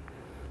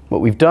 What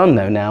we've done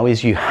though now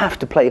is you have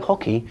to play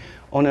hockey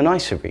on an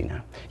ice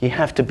arena. You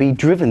have to be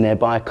driven there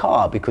by a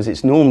car because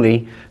it's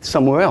normally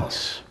somewhere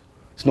else.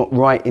 It's not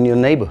right in your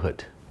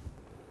neighborhood.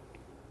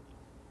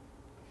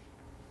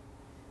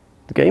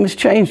 The game has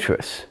changed for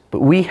us,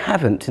 but we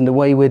haven't in the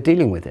way we're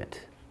dealing with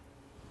it.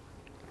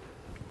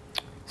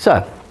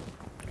 So,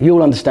 you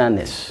all understand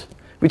this,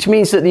 which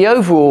means that the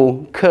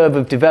overall curve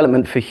of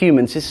development for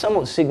humans is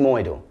somewhat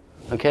sigmoidal,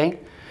 okay?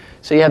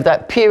 So you have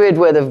that period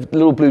where the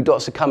little blue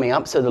dots are coming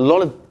up, so there's a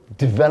lot of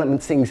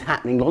development things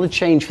happening, a lot of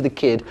change for the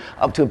kid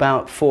up to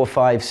about 4,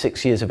 5,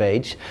 6 years of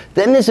age.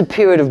 Then there's a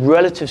period of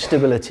relative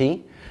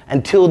stability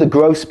until the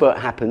growth spurt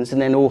happens,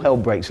 and then all hell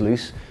breaks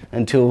loose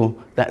until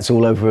that's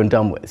all over and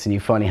done with, and you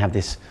finally have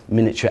this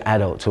miniature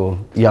adult or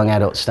young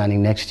adult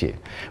standing next to you.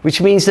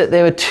 Which means that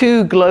there are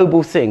two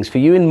global things for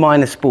you in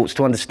minor sports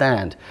to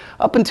understand.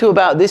 Up until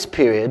about this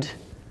period,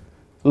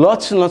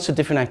 lots and lots of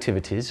different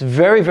activities,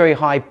 very, very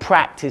high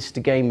practice to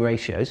game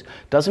ratios.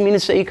 Doesn't mean to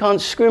say you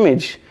can't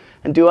scrimmage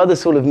and do other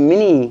sort of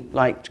mini,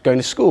 like going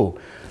to school.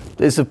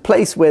 There's a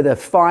place where the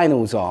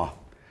finals are,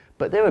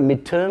 but there are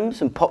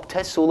midterms and pop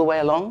tests all the way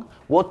along.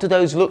 What do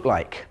those look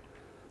like?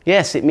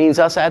 Yes, it means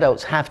us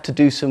adults have to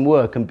do some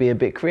work and be a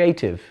bit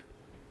creative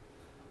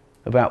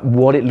about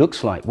what it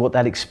looks like, what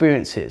that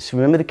experience is.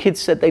 Remember, the kids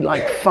said they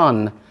like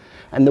fun,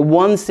 and the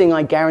one thing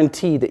I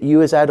guarantee that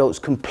you as adults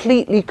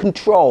completely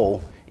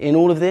control in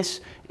all of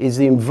this is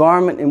the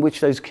environment in which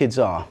those kids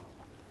are.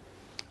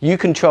 You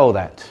control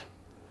that.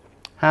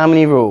 How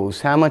many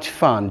rules? How much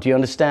fun? Do you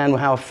understand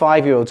how a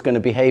 5-year-old's going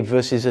to behave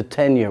versus a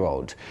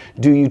 10-year-old?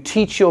 Do you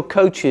teach your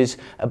coaches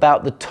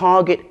about the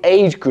target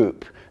age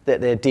group that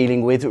they're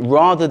dealing with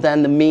rather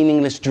than the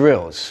meaningless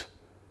drills?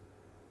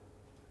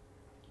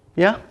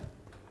 Yeah?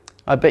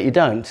 I bet you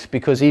don't,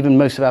 because even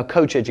most of our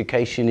coach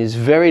education is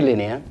very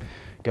linear.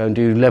 Go and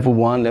do level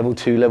 1, level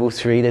 2, level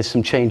 3. There's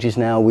some changes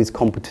now with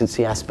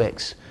competency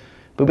aspects.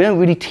 But we don't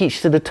really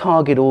teach to the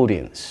target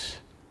audience.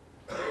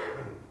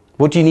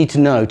 What do you need to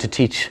know to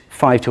teach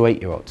 5 to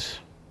 8-year-olds?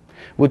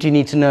 What do you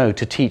need to know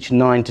to teach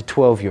 9 to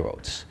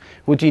 12-year-olds?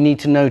 What do you need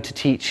to know to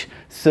teach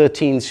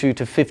 13 through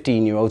to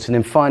 15-year-olds, and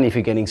then finally, if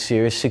you're getting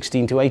serious,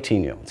 16 to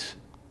 18-year-olds?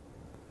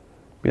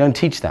 We don't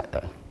teach that,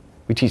 though.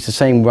 We teach the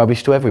same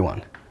rubbish to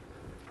everyone.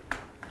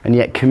 And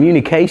yet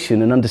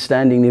communication and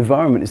understanding the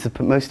environment is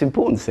the most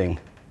important thing.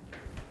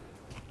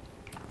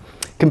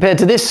 Compared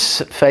to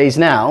this phase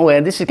now, where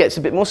this gets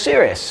a bit more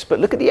serious, but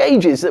look at the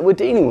ages that we're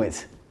dealing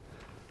with.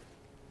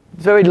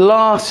 The very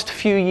last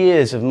few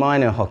years of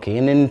minor hockey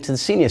and into the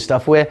senior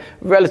stuff where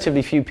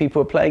relatively few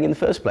people are playing in the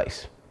first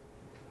place.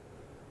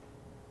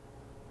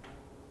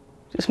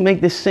 Just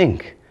make this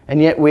sink. And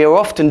yet we are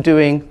often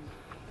doing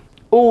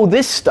all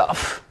this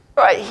stuff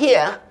right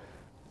here,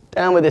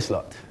 down with this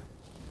lot.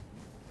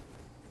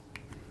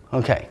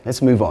 Okay,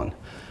 let's move on.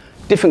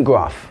 Different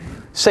graph.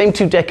 Same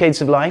 2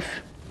 decades of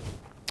life.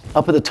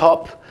 Up at the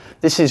top,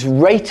 This is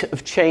rate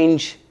of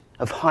change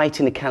of height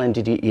in a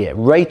calendar year,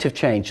 rate of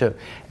change. So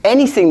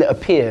anything that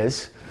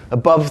appears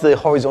above the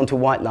horizontal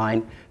white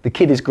line, the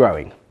kid is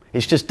growing.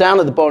 It's just down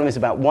at the bottom is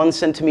about 1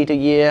 centimeter a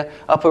year,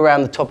 up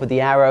around the top of the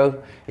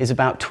arrow is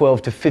about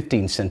 12 to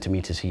 15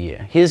 centimeters a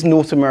year. Here's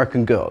North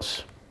American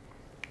girls.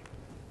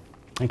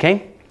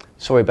 Okay?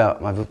 Sorry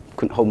about, I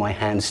couldn't hold my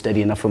hand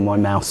steady enough on my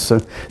mouth, so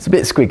it's a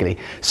bit squiggly.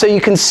 So you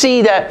can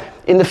see that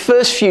in the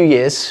first few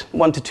years,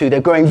 1 to 2,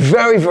 they're growing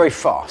very, very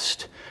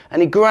fast.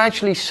 And it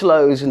gradually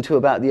slows until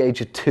about the age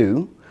of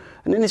 2.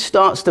 And then it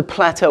starts to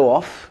plateau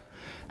off.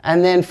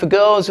 And then for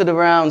girls at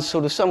around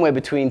sort of somewhere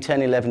between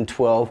 10, 11,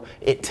 12,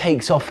 it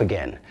takes off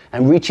again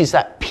and reaches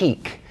that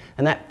peak.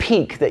 And that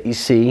peak that you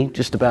see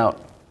just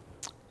about,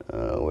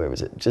 where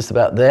is it? Just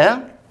about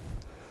there,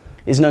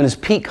 is known as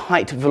peak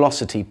height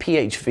velocity,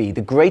 PHV,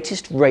 the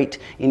greatest rate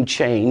in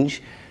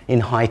change in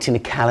height in a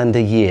calendar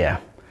year.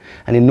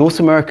 And in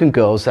North American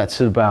girls, that's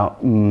about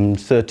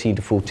 13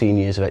 to 14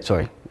 years of age.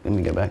 Sorry, let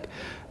me go back.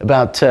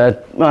 About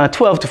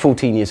 12 to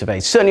 14 years of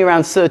age. Certainly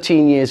around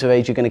 13 years of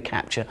age, you're going to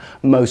capture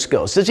most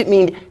girls. Does it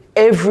mean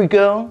every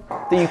girl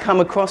that you come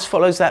across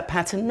follows that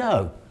pattern?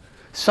 No.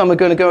 Some are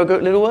going to go a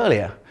little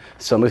earlier.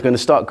 Some are going to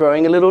start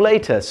growing a little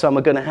later. Some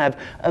are going to have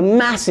a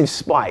massive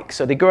spike.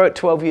 So they grow at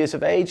 12 years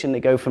of age and they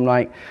go from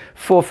like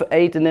 4 foot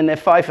 8 and then they're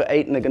 5 foot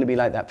 8 and they're going to be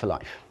like that for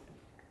life.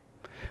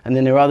 And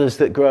then there are others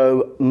that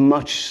grow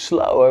much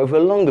slower over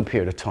a longer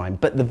period of time.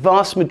 But the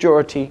vast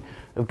majority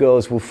of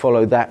girls will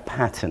follow that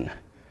pattern.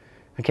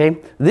 Okay,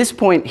 this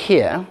point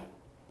here,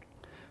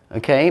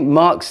 okay,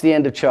 marks the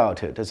end of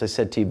childhood, as I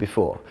said to you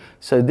before.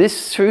 So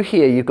this through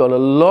here, you've got a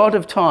lot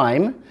of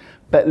time,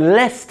 but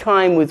less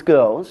time with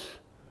girls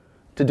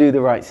to do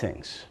the right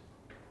things.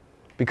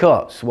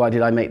 Because, why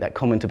did I make that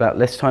comment about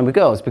less time with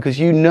girls? Because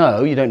you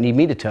know, you don't need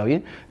me to tell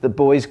you, that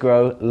boys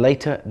grow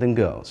later than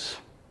girls.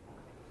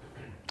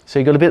 So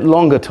you've got a bit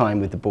longer time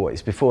with the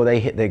boys before they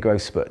hit their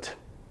growth spurt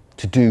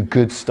to do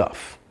good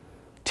stuff.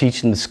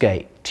 Teach them to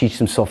skate, teach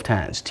them soft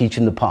hands, teach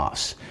them to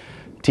pass,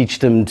 teach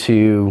them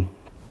to,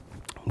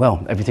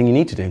 well, everything you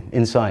need to do,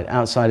 inside,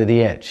 outside of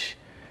the edge.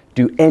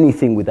 Do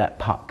anything with that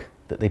puck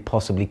that they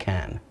possibly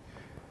can.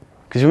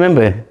 Because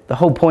remember, the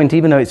whole point,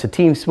 even though it's a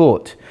team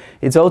sport,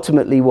 it's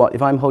ultimately what,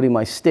 if I'm holding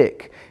my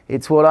stick,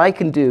 it's what I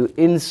can do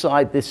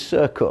inside this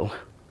circle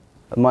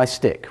of my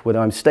stick, whether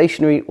I'm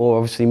stationary or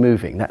obviously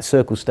moving. That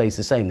circle stays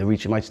the same, the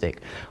reach of my stick.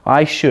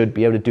 I should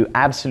be able to do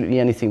absolutely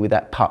anything with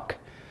that puck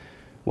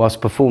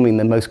whilst performing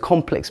the most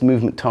complex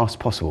movement task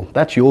possible.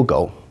 That's your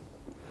goal.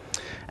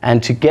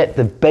 And to get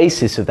the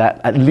basis of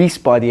that, at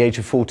least by the age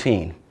of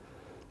 14,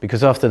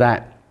 because after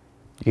that,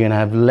 you're going to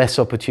have less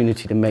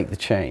opportunity to make the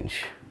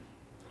change.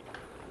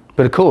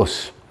 But of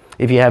course,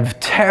 if you have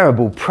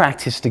terrible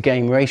practice to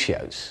game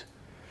ratios,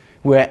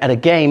 where at a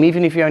game,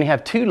 even if you only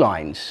have 2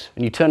 lines,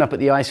 and you turn up at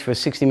the ice for a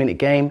 60-minute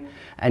game,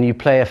 and you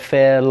play a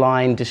fair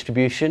line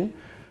distribution,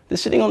 they're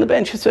sitting on the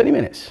bench for 30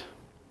 minutes.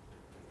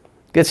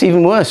 Gets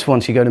even worse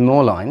once you go to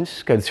more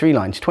lines, go to 3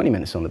 lines, 20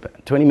 minutes on the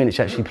bench, 20 minutes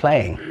actually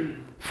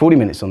playing, 40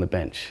 minutes on the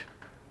bench.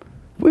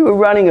 If we were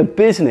running a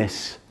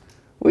business,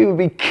 we would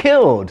be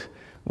killed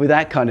with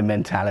that kind of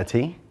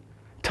mentality.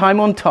 Time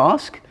on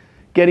task,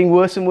 getting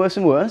worse and worse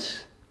and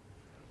worse.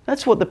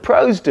 That's what the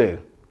pros do.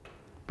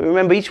 But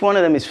remember, each one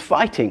of them is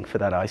fighting for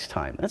that ice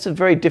time. That's a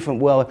very different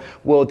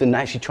world than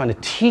actually trying to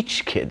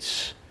teach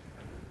kids.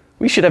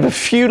 We should have as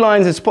few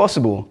lines as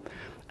possible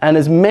and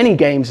as many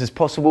games as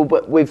possible,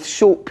 but with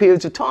short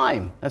periods of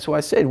time. That's why I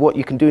said what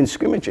you can do in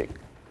scrimmaging.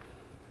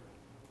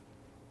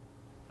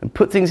 And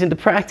put things into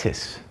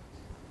practice.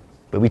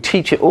 But we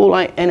teach it all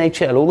like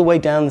NHL, all the way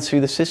down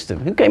through the system.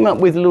 Who came up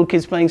with little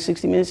kids playing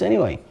 60 minutes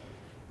anyway?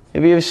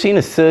 Have you ever seen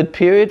a third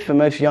period for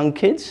most young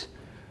kids?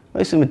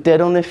 Most of them are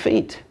dead on their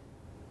feet.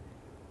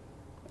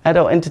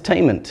 Adult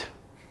entertainment.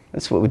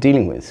 That's what we're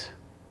dealing with.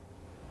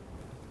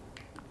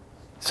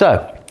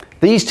 So,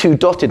 these 2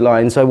 dotted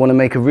lines, I want to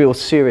make a real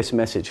serious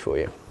message for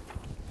you.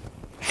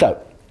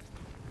 So,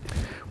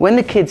 when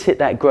the kids hit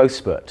that growth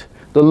spurt,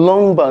 the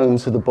long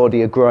bones of the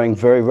body are growing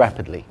very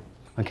rapidly.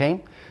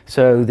 Okay?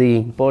 So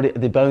the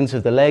bones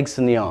of the legs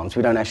and the arms,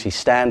 we don't actually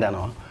stand on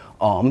our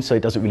arms, so it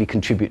doesn't really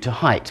contribute to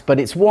height. But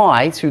it's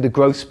why, through the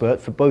growth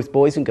spurt for both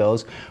boys and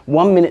girls,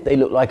 1 minute they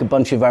look like a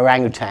bunch of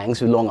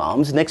orangutans with long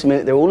arms, next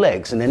minute they're all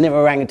legs, and then they're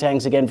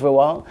orangutans again for a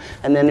while,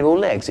 and then they're all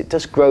legs. It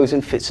just grows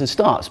and fits and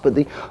starts. But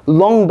the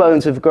long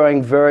bones are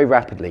growing very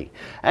rapidly.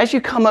 As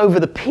you come over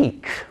the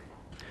peak,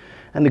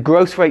 and the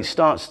growth rate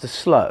starts to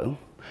slow,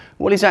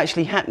 what is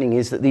actually happening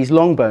is that these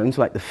long bones,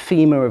 like the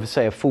femur of,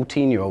 say, a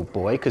 14-year-old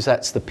boy, because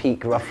that's the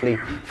peak roughly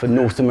for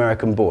North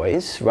American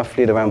boys,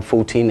 roughly at around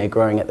 14 they're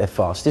growing at their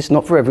fastest,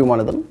 not for every one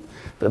of them,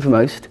 but for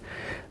most,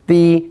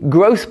 the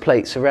growth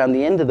plates around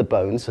the end of the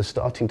bones are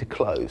starting to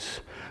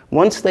close.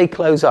 Once they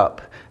close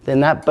up,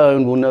 then that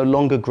bone will no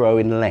longer grow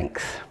in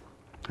length,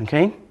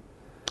 okay?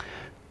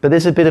 But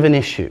there's a bit of an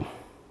issue,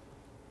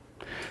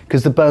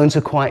 because the bones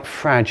are quite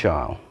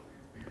fragile.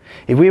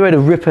 If we were to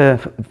rip a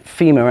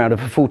femur out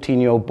of a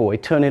 14-year-old boy,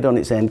 turn it on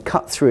its end,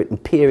 cut through it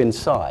and peer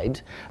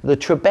inside, the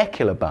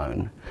trabecular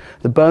bone,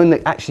 the bone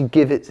that actually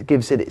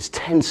gives it its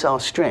tensile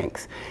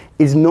strength,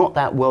 is not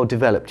that well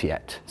developed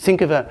yet.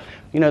 Think of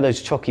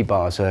those chocky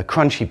bars, a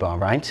crunchy bar,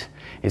 right?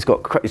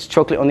 It's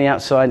chocolate on the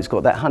outside, it's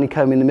got that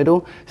honeycomb in the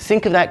middle.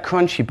 Think of that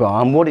crunchy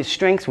bar and what its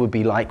strength would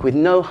be like with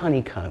no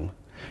honeycomb.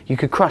 You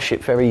could crush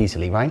it very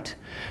easily, right?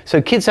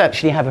 So kids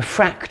actually have a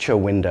fracture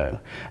window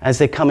as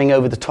they're coming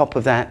over the top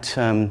of that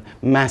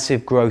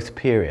massive growth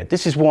period.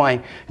 This is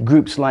why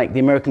groups like the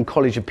American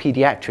College of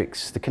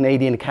Pediatrics, the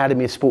Canadian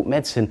Academy of Sport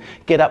Medicine,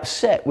 get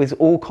upset with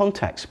all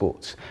contact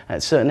sports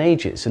at certain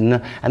ages, and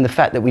the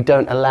fact that we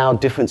don't allow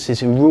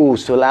differences in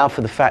rules to allow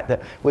for the fact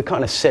that we're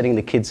kind of setting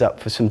the kids up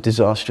for some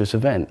disastrous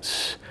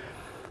events.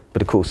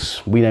 But of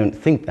course, we don't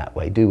think that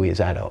way, do we, as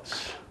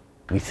adults?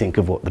 We think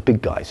of what the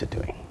big guys are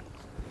doing.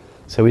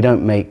 So we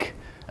don't make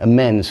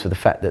amends for the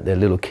fact that they're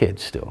little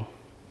kids still.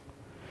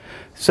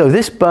 So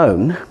this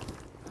bone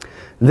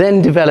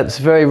then develops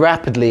very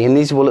rapidly, and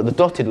these are what the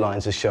dotted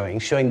lines are showing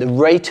the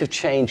rate of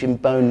change in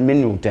bone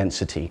mineral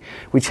density,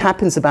 which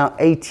happens about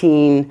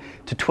 18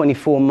 to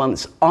 24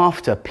 months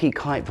after peak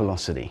height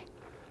velocity.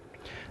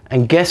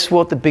 And guess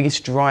what the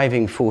biggest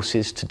driving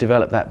forces to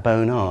develop that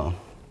bone are?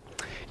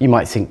 You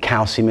might think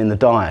calcium in the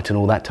diet and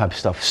all that type of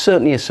stuff.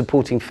 Certainly a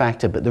supporting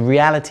factor, but the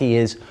reality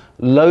is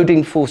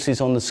loading forces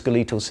on the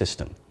skeletal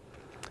system.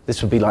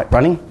 This would be like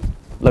running,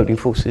 loading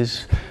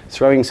forces,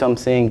 throwing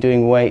something,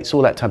 doing weights,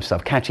 all that type of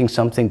stuff, catching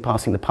something,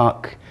 passing the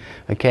puck,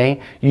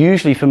 okay?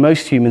 Usually for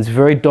most humans,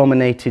 very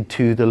dominated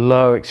to the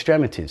lower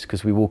extremities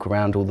because we walk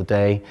around all the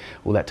day,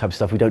 all that type of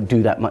stuff. We don't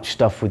do that much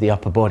stuff with the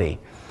upper body.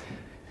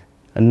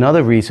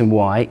 Another reason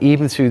why,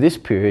 even through this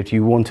period,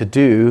 you want to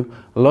do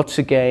lots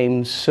of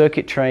games,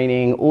 circuit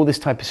training, all this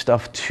type of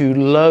stuff to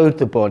load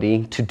the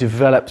body to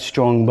develop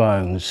strong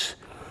bones.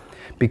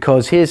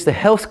 Because here's the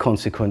health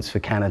consequence for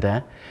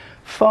Canada,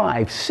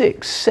 5,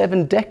 6,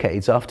 7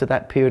 decades after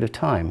that period of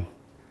time.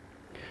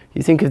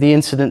 You think of the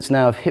incidence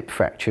now of hip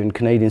fracture in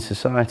Canadian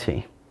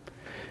society.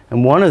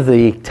 And one of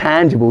the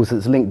tangibles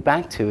that's linked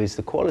back to is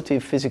the quality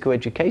of physical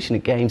education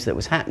at games that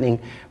was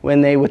happening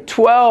when they were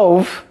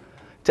 12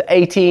 to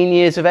 18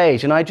 years of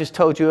age. And I just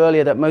told you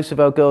earlier that most of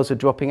our girls are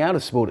dropping out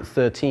of sport at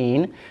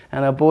 13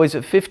 and our boys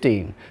at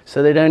 15.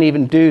 So they don't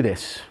even do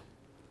this.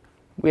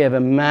 We have a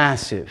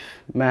massive,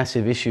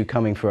 massive issue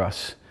coming for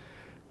us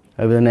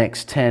over the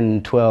next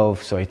 10,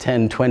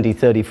 20,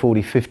 30,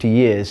 40, 50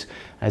 years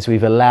as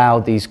we've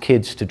allowed these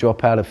kids to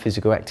drop out of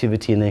physical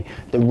activity and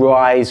the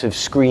rise of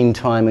screen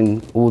time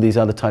and all these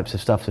other types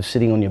of stuff of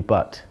sitting on your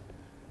butt.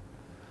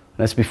 And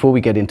that's before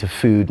we get into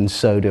food and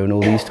soda and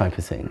all these type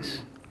of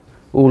things,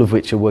 all of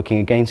which are working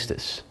against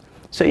us.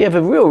 So you have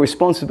a real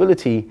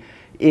responsibility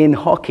in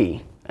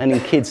hockey and in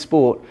kids'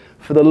 sport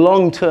for the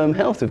long-term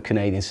health of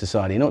Canadian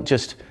society, not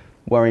just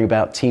worrying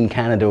about Team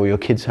Canada or your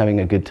kids having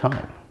a good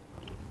time.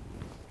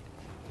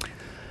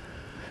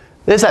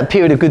 There's that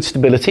period of good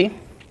stability,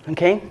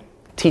 okay?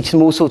 Teach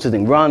them all sorts of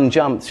things, run,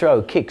 jump,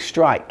 throw, kick,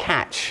 strike,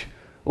 catch,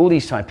 all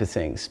these type of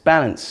things.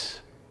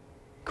 Balance,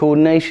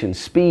 coordination,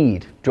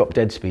 speed, drop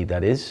dead speed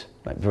that is,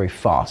 like very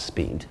fast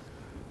speed.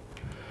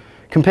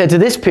 Compared to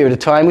this period of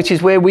time, which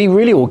is where we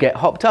really all get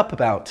hopped up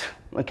about,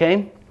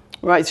 okay?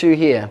 Right through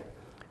here,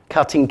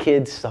 cutting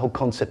kids, the whole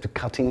concept of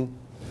cutting,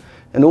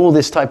 and all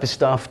this type of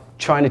stuff,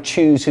 trying to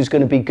choose who's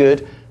going to be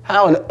good.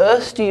 How on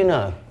earth do you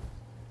know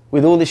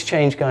with all this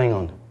change going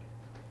on?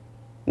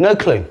 No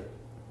clue.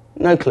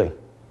 No clue.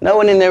 No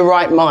one in their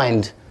right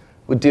mind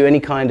would do any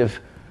kind of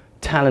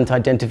talent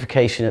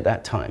identification at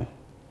that time.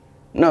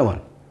 No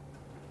one.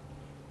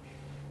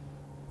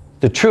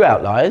 The true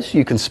outliers,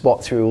 you can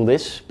spot through all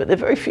this, but they're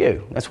very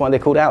few. That's why they're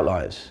called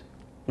outliers.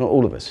 Not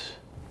all of us.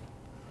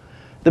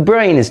 The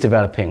brain is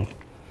developing.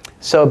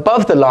 So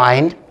above the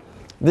line,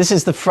 this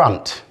is the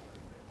front.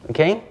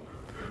 Okay?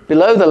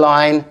 Below the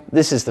line,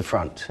 this is the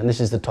front, and this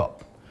is the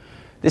top.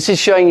 This is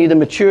showing you the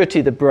maturity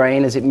of the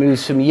brain as it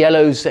moves from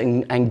yellows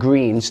and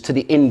greens to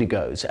the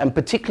indigos, and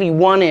particularly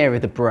one area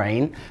of the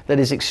brain that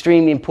is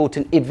extremely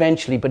important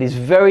eventually, but is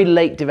very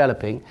late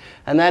developing,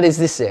 and that is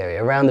this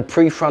area, around the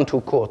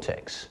prefrontal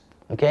cortex.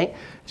 Okay?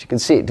 As you can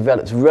see, it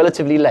develops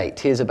relatively late.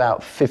 Here's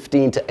about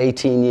 15 to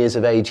 18 years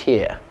of age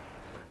here.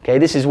 Okay,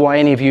 this is why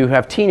any of you who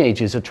have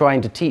teenagers are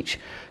trying to teach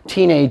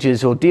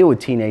teenagers or deal with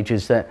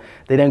teenagers that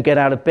they don't get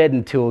out of bed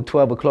until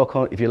 12 o'clock,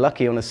 if you're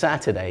lucky, on a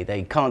Saturday.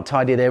 They can't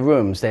tidy their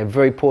rooms. They have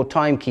very poor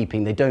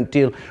timekeeping. They don't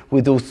deal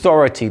with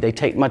authority. They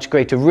take much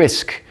greater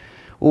risk,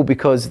 all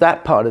because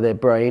that part of their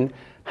brain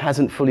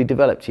hasn't fully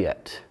developed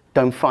yet.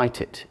 Don't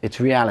fight it. It's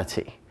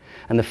reality.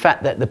 And the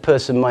fact that the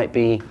person might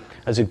be,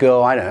 as a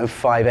girl, I don't know,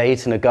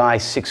 5'8", and a guy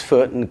 6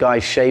 foot, and the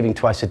guy's shaving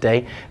twice a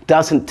day,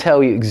 doesn't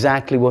tell you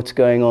exactly what's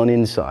going on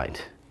inside.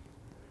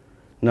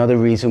 Another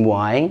reason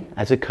why,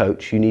 as a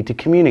coach, you need to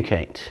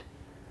communicate.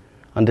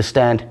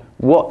 Understand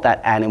what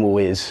that animal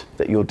is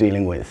that you're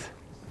dealing with.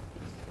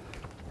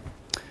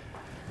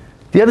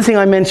 The other thing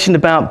I mentioned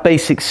about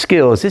basic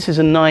skills, this is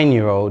a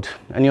 9-year-old,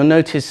 and you'll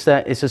notice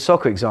that it's a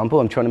soccer example.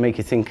 I'm trying to make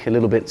you think a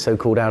little bit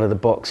so-called out of the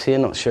box here,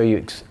 not show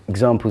you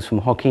examples from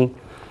hockey.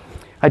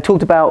 I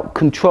talked about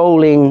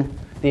controlling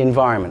the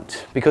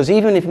environment, because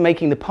even if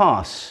making the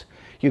pass,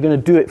 you're going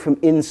to do it from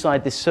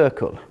inside this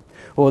circle.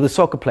 Or the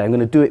soccer player, I'm going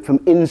to do it from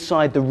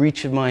inside the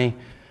reach of my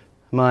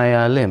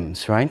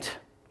limbs, right?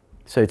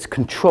 So it's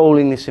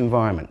controlling this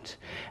environment.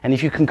 And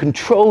if you can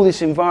control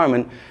this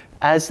environment,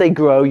 as they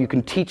grow, you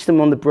can teach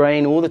them on the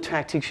brain all the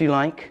tactics you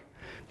like.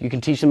 You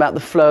can teach them about the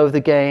flow of the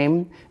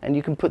game, and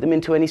you can put them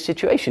into any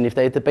situation if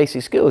they have the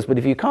basic skills. But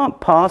if you can't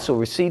pass or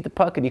receive the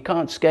puck and you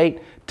can't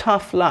skate,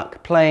 tough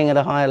luck playing at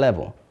a higher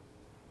level.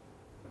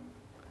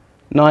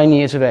 9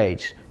 years of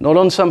age. Not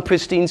on some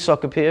pristine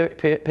soccer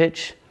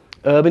pitch,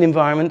 urban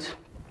environment.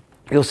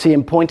 You'll see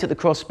him point at the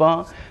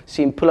crossbar,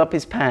 see him pull up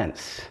his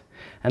pants,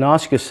 and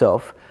ask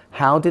yourself,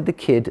 how did the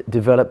kid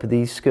develop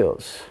these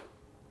skills?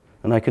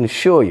 And I can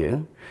assure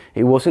you,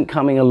 it wasn't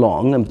coming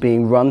along and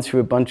being run through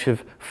a bunch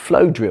of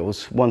flow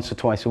drills once or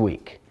twice a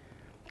week.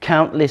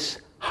 Countless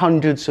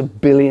hundreds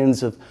of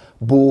billions of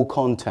ball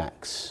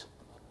contacts.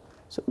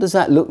 So what does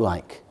that look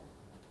like?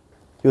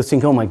 You'll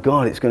think, oh my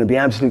God, it's going to be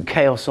absolute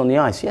chaos on the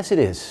ice. Yes, it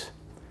is.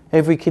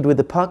 Every kid with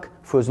the puck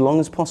for as long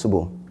as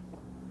possible.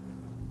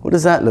 What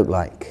does that look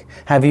like?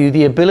 Have you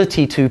the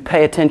ability to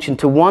pay attention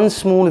to one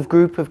small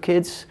group of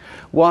kids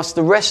whilst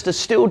the rest are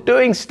still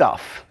doing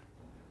stuff?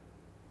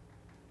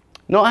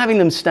 Not having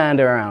them stand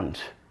around.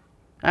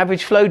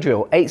 Average flow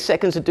drill, 8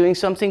 seconds of doing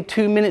something,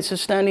 2 minutes of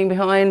standing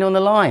behind on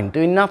the line,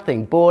 doing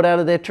nothing, bored out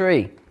of their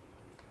tree.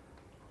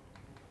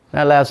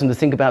 That allows them to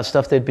think about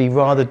stuff they'd be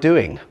rather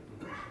doing.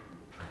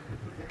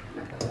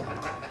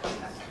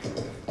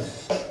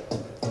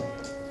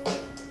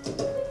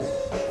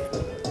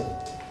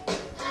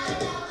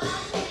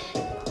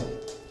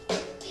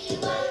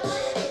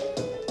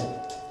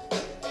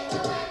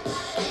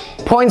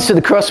 Points to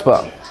the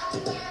crossbar.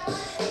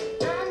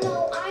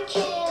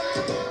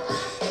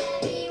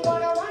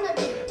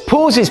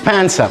 Pulls his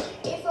pants up.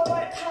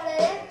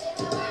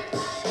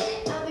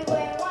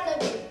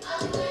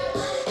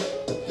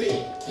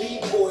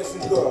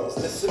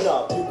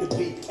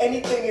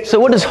 So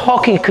what does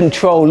hockey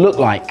control look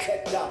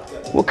like?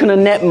 What can a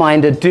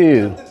netminder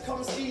do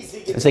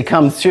as they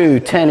come through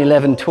 10,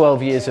 11,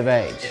 12 years of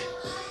age?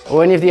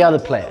 Or any of the other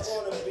players?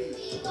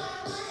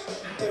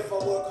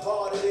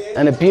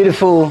 And a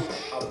beautiful,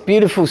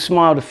 beautiful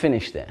smile to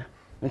finish there.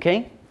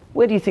 Okay?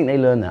 Where do you think they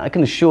learn that? I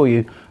can assure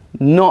you,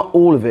 not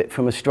all of it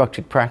from a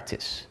structured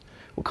practice.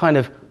 What kind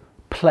of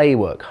play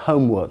work,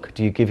 homework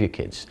do you give your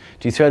kids?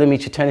 Do you throw them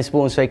each a tennis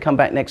ball and say, come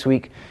back next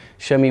week,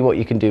 show me what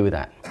you can do with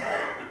that?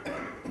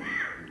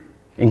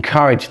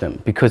 Encourage them,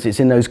 because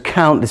it's in those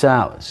countless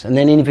hours. And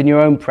then even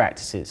your own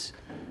practices.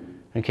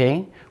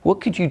 Okay?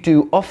 What could you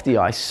do off the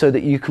ice so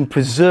that you can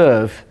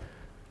preserve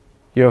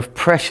your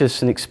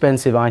precious and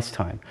expensive ice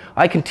time?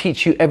 I can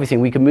teach you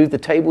everything. We can move the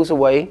tables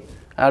away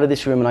out of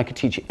this room, and I could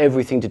teach you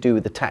everything to do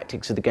with the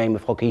tactics of the game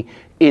of hockey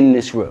in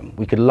this room.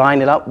 We could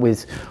line it up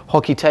with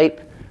hockey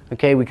tape.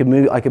 Okay, I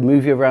could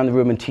move you around the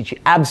room and teach you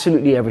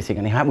absolutely everything,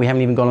 and we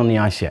haven't even gone on the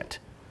ice yet.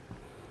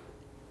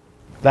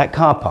 That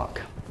car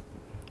park.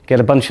 Get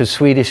a bunch of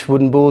Swedish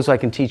wooden balls. I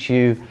can teach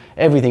you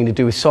everything to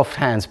do with soft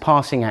hands,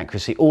 passing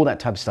accuracy, all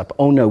that type of stuff.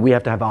 Oh no, we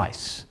have to have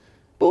ice.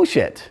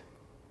 Bullshit.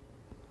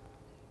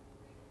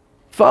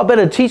 Far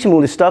better to teach them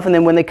all this stuff, and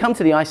then when they come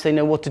to the ice, they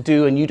know what to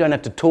do, and you don't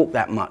have to talk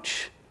that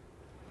much.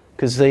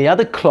 Because the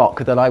other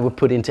clock that I would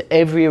put into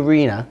every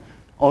arena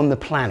on the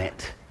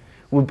planet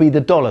would be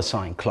the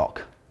 $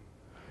 clock.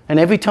 And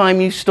every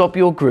time you stop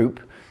your group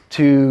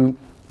to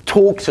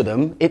talk to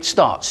them, it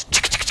starts.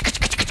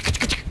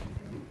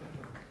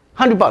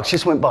 $100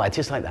 just went by,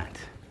 just like that.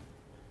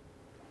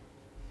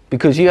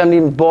 Because you haven't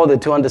even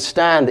bothered to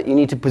understand that you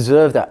need to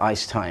preserve that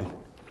ice time.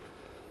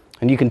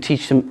 And you can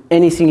teach them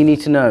anything you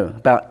need to know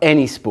about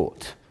any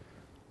sport,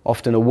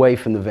 often away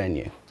from the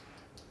venue.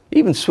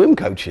 Even swim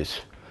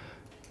coaches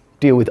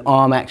deal with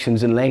arm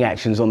actions and leg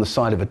actions on the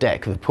side of a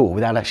deck of the pool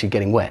without actually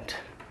getting wet.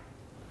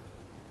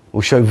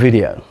 Or show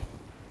video.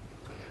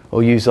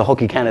 Or use the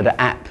Hockey Canada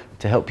app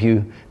to help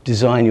you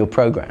design your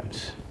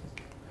programs.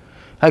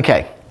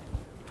 Okay,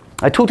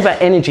 I talked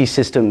about energy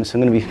systems.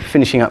 I'm going to be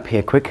finishing up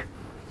here quick.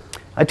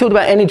 I talked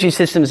about energy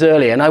systems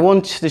earlier, and I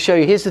want to show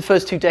you, here's the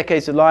first 2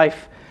 decades of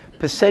life,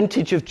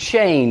 percentage of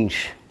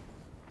change.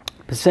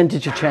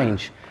 Percentage of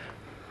change.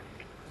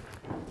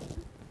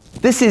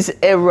 This is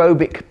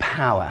aerobic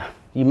power.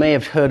 You may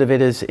have heard of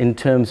it as in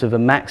terms of a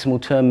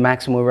maximal term,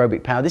 maximal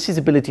aerobic power. This is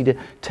the ability to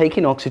take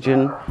in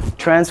oxygen,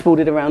 transport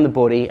it around the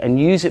body, and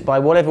use it by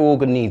whatever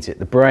organ needs it.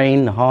 The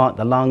brain, the heart,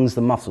 the lungs,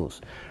 the muscles,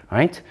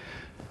 right?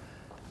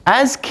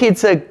 As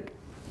kids are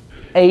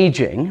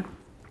aging,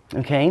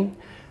 okay,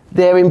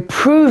 their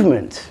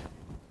improvement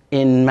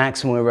in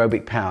maximal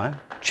aerobic power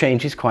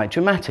changes quite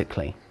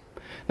dramatically.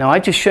 Now,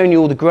 I've just shown you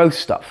all the growth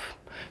stuff.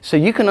 So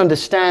you can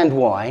understand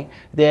why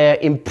their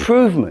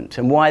improvement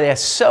and why they're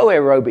so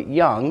aerobic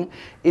young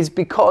is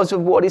because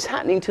of what is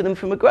happening to them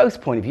from a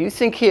growth point of view.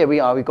 Think here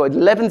we are, we've got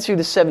 11 through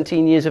to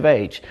 17 years of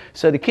age.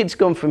 So the kid's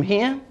gone from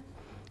here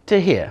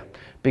to here.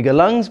 Bigger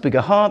lungs,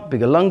 bigger heart,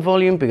 bigger lung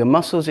volume, bigger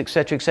muscles,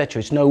 etc., etc.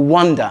 It's no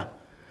wonder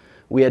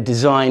we are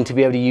designed to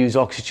be able to use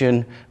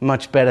oxygen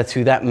much better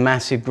through that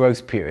massive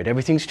growth period.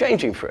 Everything's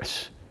changing for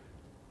us.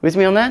 With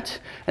me on that?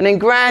 And then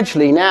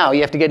gradually now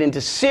you have to get into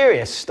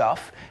serious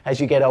stuff as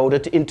you get older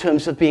in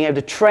terms of being able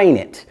to train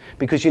it,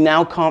 because you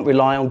now can't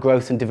rely on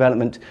growth and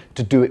development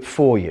to do it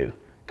for you.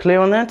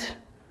 Clear on that?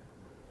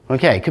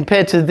 Okay,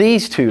 compared to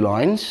these two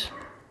lines,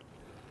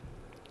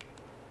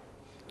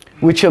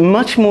 which are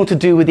much more to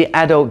do with the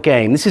adult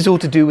game. This is all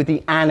to do with the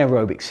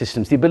anaerobic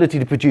systems, the ability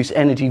to produce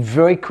energy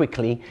very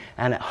quickly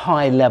and at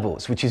high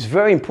levels, which is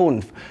very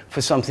important for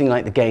something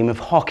like the game of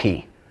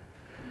hockey.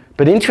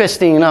 But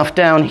interesting enough,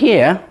 down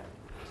here,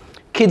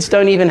 kids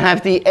don't even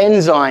have the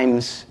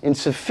enzymes in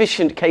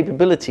sufficient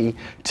capability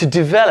to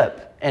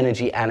develop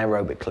energy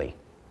anaerobically.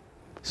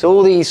 So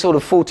all these sort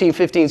of 14,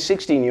 15,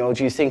 16-year-olds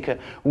you think are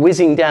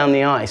whizzing down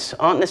the ice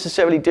aren't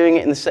necessarily doing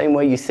it in the same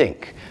way you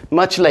think.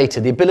 Much later,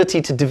 the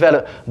ability to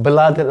develop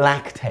blood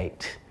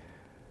lactate,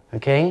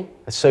 okay,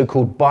 a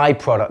so-called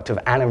byproduct of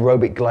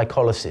anaerobic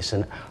glycolysis,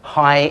 and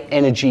high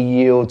energy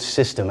yield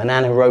system, an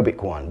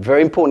anaerobic one.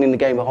 Very important in the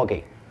game of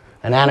hockey.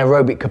 An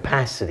anaerobic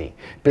capacity,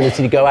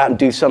 ability to go out and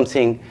do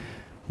something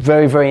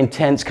very, very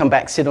intense, come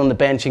back, sit on the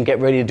bench and get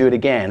ready to do it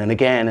again and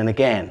again and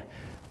again.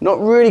 Not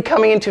really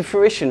coming into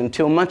fruition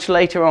until much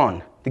later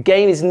on. The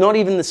game is not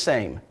even the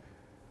same.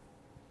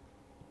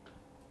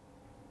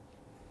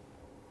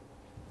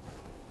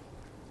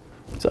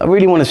 So I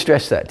really want to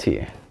stress that to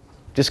you.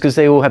 Just because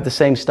they all have the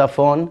same stuff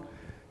on,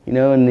 you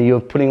know, and you're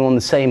putting on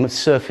the same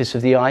surface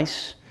of the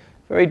ice,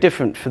 very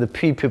different for the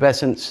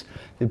prepubescents,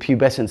 the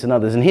pubescents and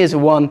others. And here's the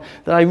one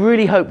that I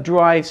really hope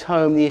drives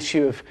home the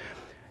issue of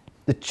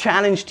the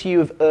challenge to you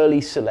of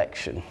early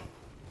selection.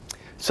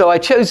 So I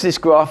chose this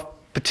graph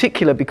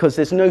particular because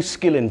there's no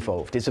skill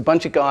involved. It's a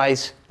bunch of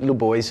guys, little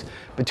boys,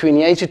 between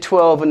the age of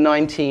 12 and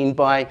 19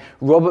 by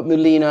Robert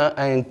Molina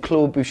and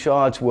Claude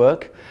Bouchard's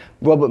work.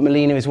 Robert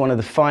Molina is one of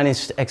the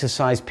finest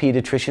exercise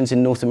pediatricians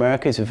in North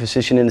America. He's a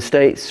physician in the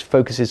States,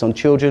 focuses on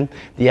children,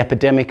 the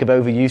epidemic of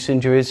overuse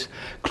injuries.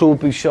 Claude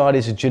Bouchard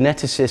is a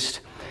geneticist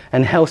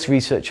and health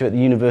researcher at the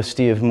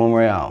University of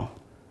Montreal.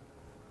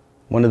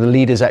 One of the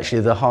leaders actually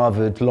of the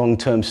Harvard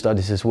long-term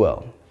studies as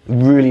well.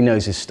 Really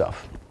knows his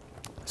stuff.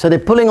 So they're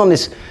pulling on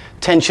this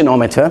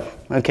tensionometer,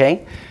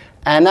 okay,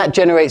 and that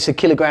generates a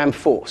kilogram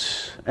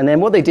force. And then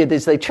what they did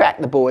is they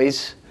tracked the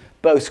boys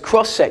both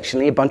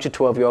cross-sectionally, a bunch of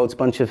 12-year-olds, a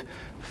bunch of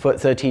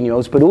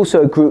 13-year-olds, but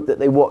also a group that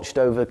they watched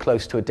over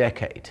close to a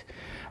decade.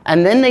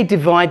 And then they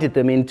divided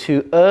them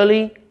into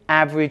early,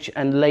 average,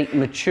 and late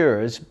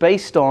matures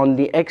based on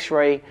the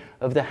X-ray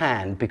of the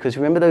hand, because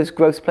remember those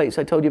growth plates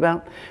I told you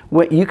about?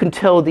 Where you can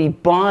tell the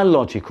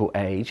biological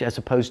age as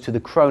opposed to the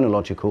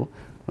chronological.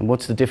 And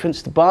what's the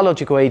difference? The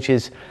biological age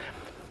is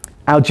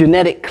our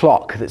genetic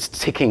clock that's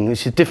ticking,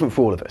 which is different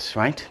for all of us,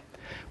 right?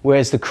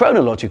 Whereas the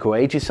chronological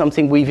age is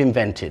something we've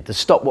invented, the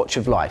stopwatch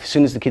of life. As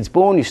soon as the kid's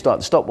born, you start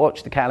the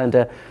stopwatch, the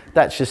calendar,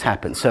 that's just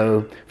happened.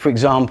 So, for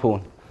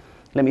example,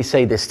 let me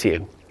say this to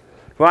you.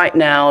 Right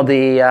now,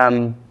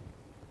 the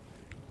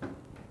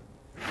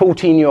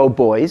 14-year-old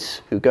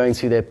boys who are going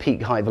through their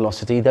peak high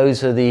velocity,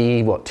 those are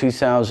the,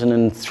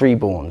 2003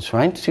 borns,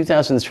 right?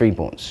 2003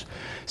 borns.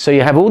 So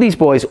you have all these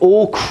boys,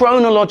 all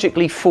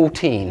chronologically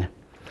 14.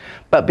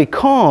 But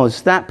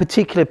because that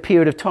particular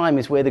period of time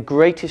is where the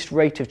greatest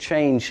rate of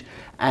change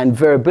and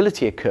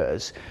variability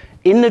occurs,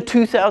 in the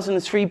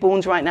 2003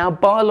 borns right now,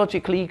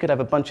 biologically, you could have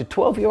a bunch of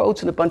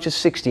 12-year-olds and a bunch of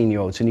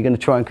 16-year-olds, and you're going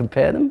to try and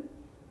compare them?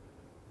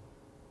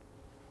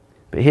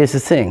 But here's the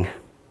thing.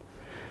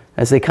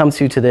 As they come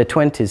through to their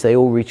 20s, they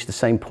all reach the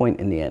same point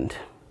in the end.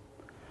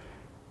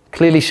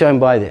 Clearly shown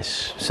by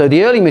this. So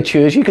the early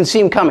matures, you can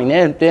see them coming.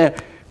 They're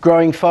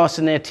growing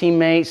faster than their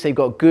teammates. They've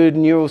got good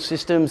neural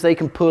systems. They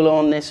can pull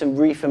on this and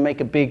reef and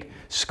make a big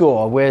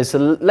score. Whereas the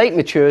late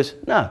matures,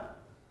 no.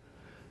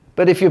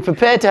 But if you're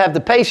prepared to have the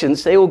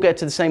patience, they all get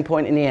to the same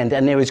point in the end.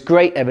 And there is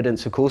great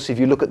evidence, of course, if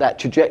you look at that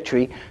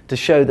trajectory, to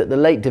show that the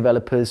late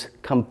developers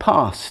come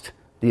past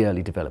the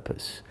early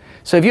developers.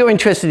 So if you're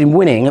interested in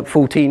winning at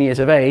 14 years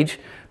of age,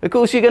 of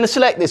course, you're going to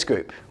select this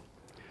group.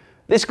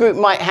 This group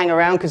might hang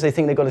around because they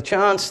think they've got a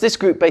chance. This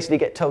group basically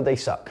get told they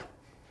suck.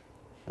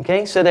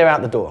 Okay, so they're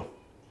out the door.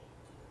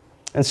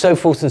 And so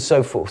forth and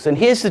so forth. And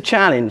here's the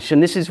challenge,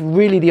 and this is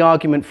really the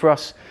argument for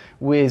us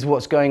with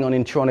what's going on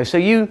in Toronto. So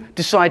you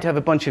decide to have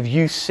a bunch of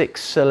U6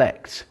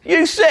 selects.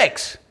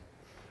 U6!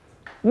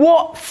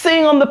 What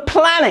thing on the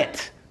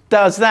planet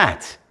does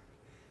that?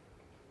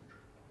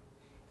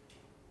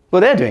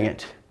 Well, they're doing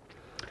it.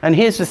 And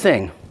here's the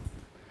thing.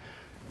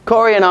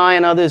 Corey and I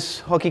and others,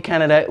 Hockey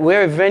Canada,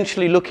 we're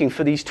eventually looking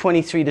for these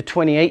 23 to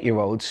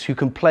 28-year-olds who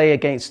can play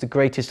against the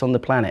greatest on the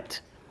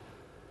planet.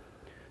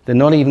 They're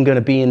not even going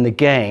to be in the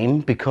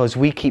game because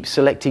we keep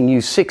selecting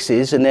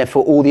U6s and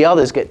therefore all the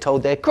others get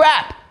told they're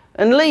crap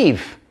and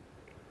leave.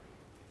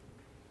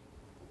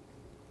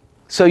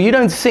 So you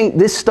don't think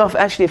this stuff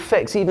actually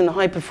affects even the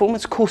high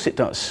performance? Of course it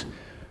does.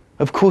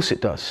 Of course it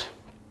does.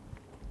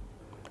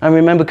 And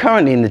remember,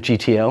 currently in the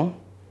GTL,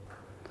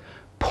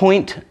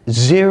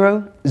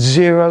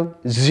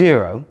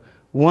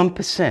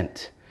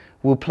 0.0001%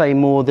 will play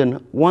more than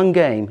one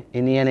game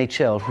in the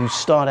NHL who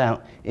start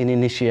out in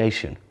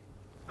initiation.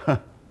 Huh.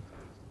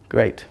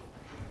 Great.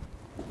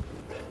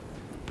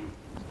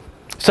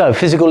 So,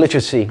 physical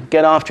literacy,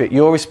 get after it,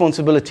 your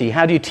responsibility.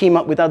 How do you team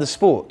up with other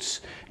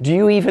sports? Do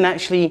you even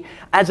actually,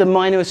 as a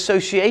minor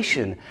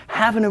association,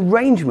 have an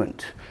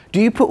arrangement? Do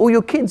you put all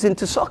your kids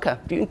into soccer?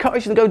 Do you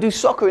encourage them to go do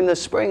soccer in the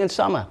spring and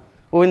summer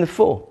or in the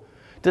fall?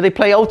 Do they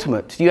play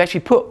ultimate? Do you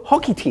actually put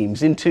hockey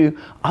teams into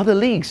other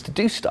leagues to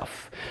do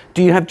stuff?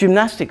 Do you have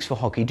gymnastics for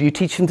hockey? Do you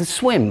teach them to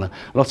swim?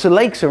 Lots of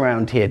lakes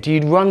around here. Do you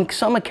run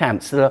summer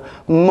camps that are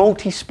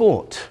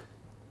multi-sport?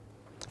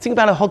 Think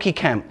about a hockey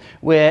camp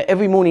where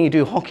every morning you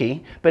do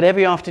hockey, but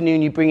every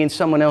afternoon you bring in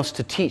someone else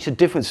to teach a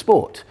different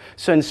sport.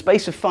 So in the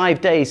space of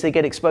 5 days, they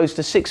get exposed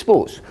to 6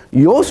 sports.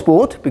 Your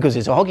sport, because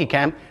it's a hockey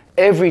camp,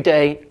 every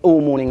day, all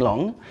morning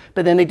long,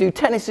 but then they do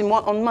tennis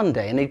on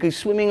Monday, and they do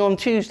swimming on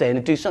Tuesday, and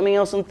they do something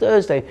else on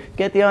Thursday.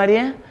 Get the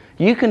idea?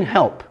 You can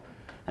help.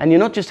 And you're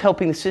not just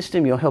helping the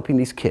system, you're helping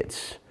these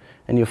kids.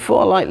 And you're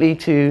far likely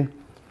to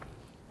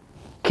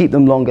keep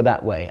them longer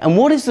that way. And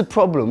what is the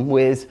problem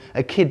with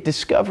a kid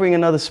discovering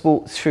another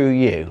sport through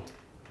you?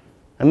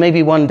 And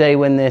maybe one day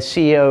when they're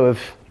CEO of,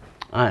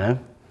 I don't know,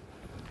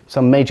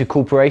 some major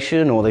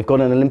corporation, or they've got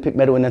an Olympic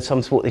medal in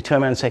some sport, they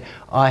turn around and say,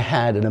 I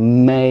had an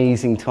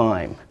amazing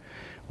time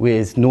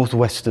with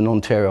Northwestern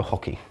Ontario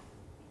Hockey,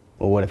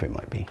 or whatever it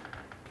might be.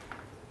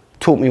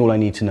 Taught me all I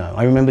need to know.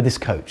 I remember this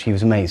coach, he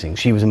was amazing,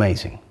 she was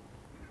amazing.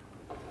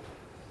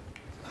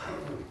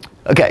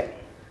 Okay,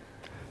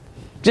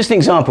 just an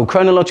example,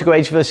 chronological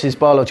age versus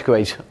biological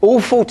age.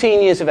 All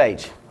 14 years of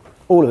age,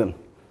 all of them.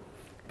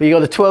 But you've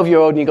got the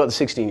 12-year-old and you've got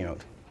the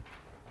 16-year-old.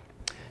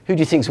 Who do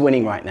you think's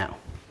winning right now?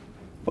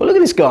 Well, look at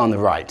this guy on the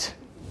right.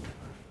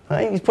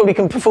 Right? He probably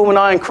can perform an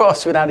iron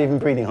cross without even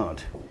breathing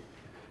hard.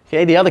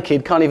 Okay, the other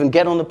kid can't even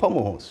get on the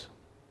pommel horse.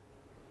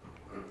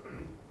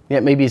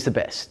 Yet maybe he's the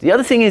best. The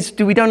other thing is,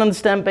 we don't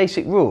understand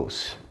basic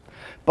rules.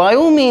 By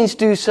all means,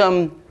 do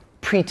some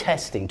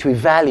pre-testing to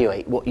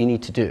evaluate what you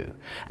need to do.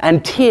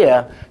 And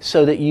tier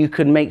so that you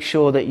can make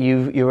sure that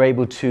you're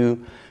able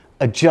to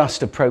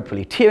adjust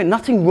appropriately. Tiering,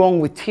 nothing wrong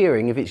with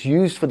tiering if it's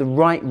used for the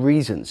right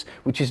reasons,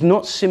 which is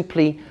not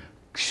simply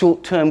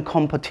short-term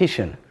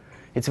competition.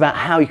 It's about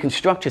how you can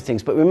structure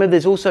things. But remember,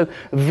 there's also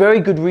very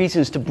good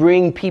reasons to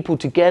bring people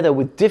together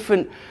with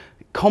different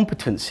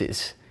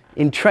competencies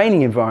in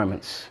training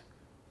environments.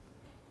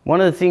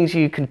 One of the things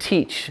you can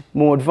teach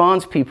more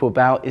advanced people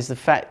about is the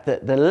fact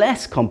that the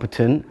less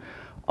competent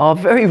are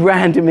very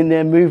random in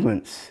their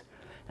movements.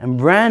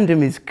 And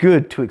random is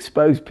good to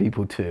expose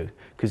people to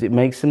because it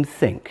makes them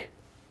think.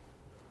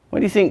 What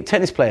do you think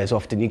tennis players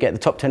often, you get the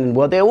top 10 in the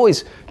world, they're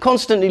always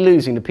constantly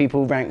losing to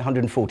people ranked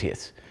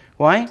 140th.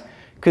 Why?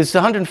 Because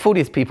the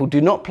 140th people do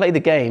not play the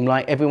game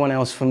like everyone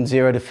else from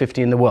 0 to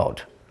 50 in the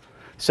world.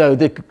 So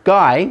the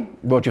guy,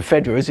 Roger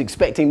Federer, is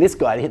expecting this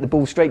guy to hit the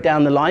ball straight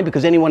down the line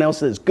because anyone else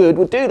that's good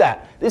would do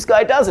that. This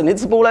guy doesn't,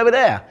 hits the ball over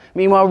there.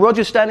 Meanwhile,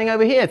 Roger's standing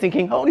over here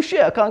thinking, holy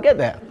shit, I can't get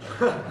there.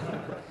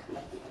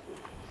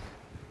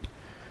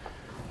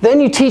 Then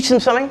you teach them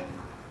something,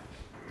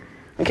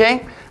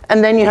 okay?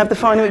 And then you have the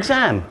final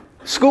exam.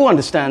 School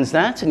understands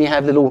that, and you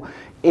have little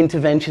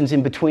interventions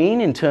in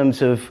between in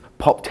terms of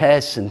pop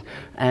tests and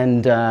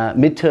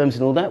midterms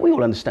and all that. We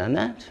all understand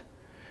that.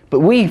 But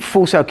we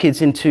force our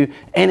kids into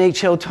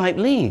NHL-type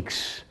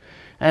leagues.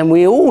 And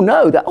we all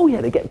know that, oh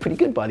yeah, they get pretty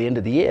good by the end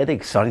of the year.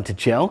 They're starting to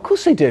gel. Of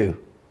course they do.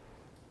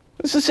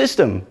 It's the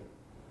system.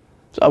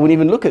 So I wouldn't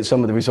even look at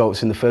some of the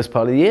results in the first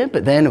part of the year.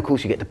 But then, of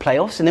course, you get to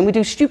playoffs, and then we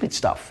do stupid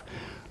stuff.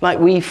 Like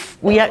we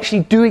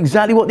actually do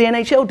exactly what the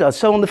NHL does.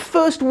 So on the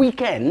first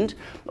weekend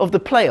of the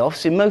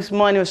playoffs in most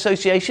minor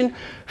association,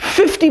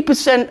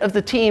 50% of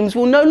the teams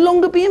will no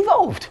longer be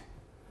involved.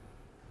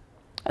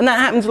 And that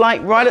happens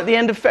like right at the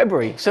end of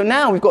February. So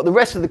now we've got the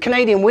rest of the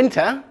Canadian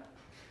winter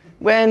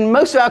when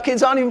most of our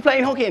kids aren't even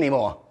playing hockey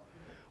anymore.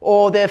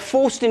 Or they're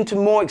forced into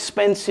more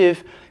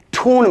expensive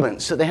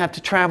tournaments that they have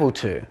to travel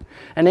to.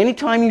 And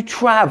anytime you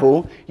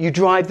travel, you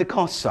drive the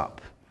costs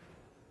up.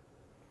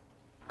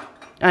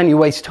 And you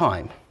waste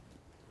time.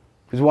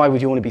 Because why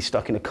would you want to be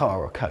stuck in a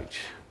car or a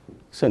coach?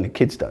 Certainly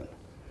kids don't.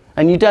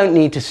 And you don't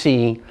need to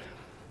see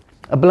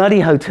a bloody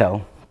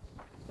hotel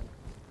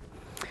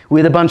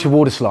with a bunch of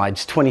water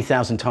slides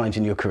 20,000 times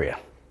in your career.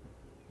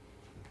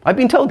 I've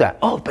been told that.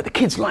 Oh, but the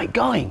kids like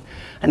going.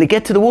 And they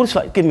get to the water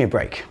slide, give me a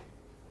break.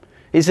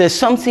 Is there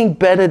something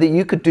better that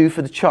you could do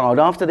for the child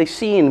after they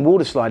see in the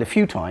water slide a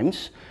few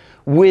times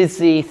with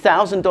the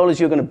 $1,000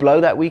 you're going to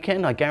blow that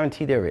weekend? I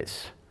guarantee there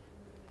is.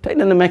 Take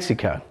them to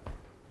Mexico.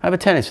 Have a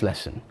tennis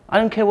lesson. I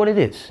don't care what it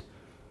is.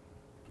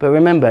 But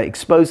remember,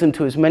 expose them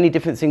to as many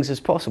different things as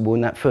possible in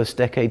that first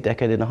decade,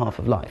 decade and a half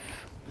of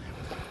life.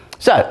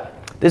 So,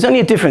 there's only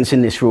a difference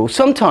in this rule.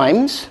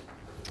 Sometimes,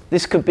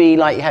 this could be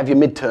like you have your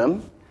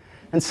midterm,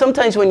 And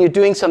sometimes when you're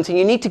doing something,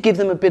 you need to give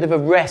them a bit of a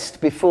rest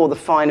before the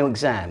final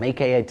exam,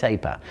 aka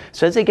taper.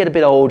 So as they get a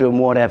bit older and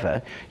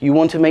whatever, you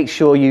want to make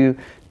sure you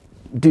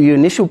do your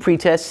initial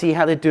pretest, see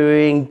how they're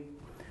doing,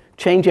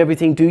 change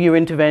everything, do your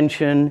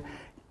intervention,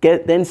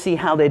 then see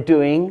how they're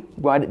doing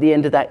right at the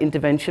end of that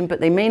intervention, but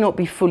they may not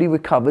be fully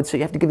recovered, so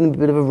you have to give them a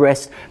bit of a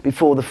rest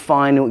before the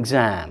final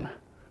exam.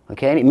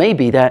 Okay, and it may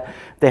be that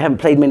they haven't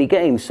played many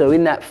games, so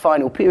in that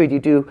final period you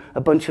do a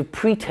bunch of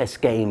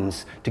pre-test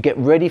games to get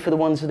ready for the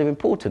ones that are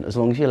important, as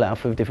long as you allow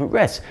for different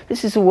rests.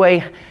 This is the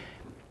way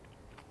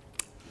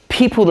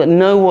people that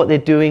know what they're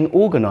doing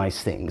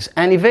organize things.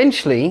 And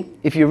eventually,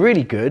 if you're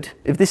really good,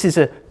 if this is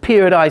a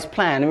periodized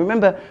plan, and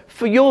remember,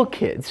 for your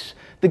kids,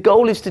 the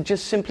goal is to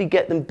just simply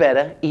get them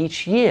better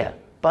each year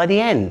by the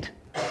end.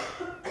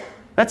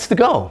 That's the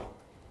goal.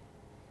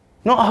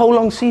 Not a whole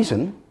long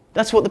season.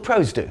 That's what the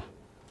pros do,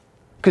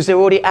 because they're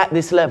already at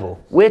this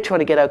level. We're trying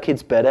to get our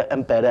kids better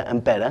and better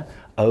and better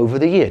over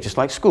the year, just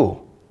like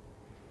school.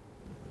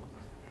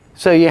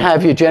 So you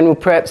have your general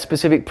prep,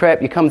 specific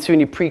prep, you come through in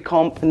your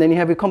pre-comp, and then you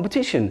have your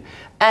competition.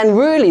 And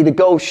really the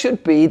goal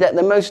should be that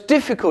the most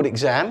difficult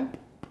exam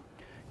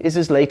is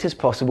as late as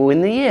possible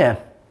in the year,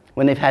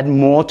 when they've had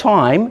more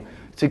time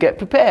to get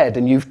prepared,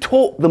 and you've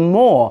taught them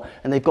more,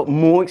 and they've got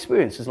more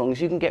experience, as long as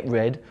you can get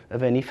rid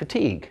of any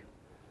fatigue.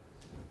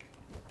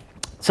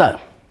 So,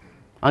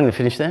 I'm going to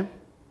finish there.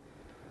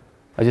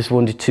 I just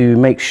wanted to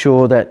make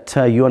sure that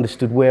you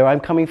understood where I'm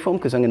coming from,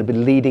 because I'm going to be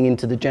leading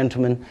into the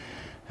gentlemen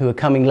who are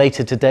coming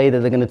later today, that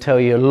they're going to tell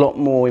you a lot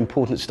more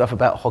important stuff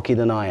about hockey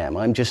than I am.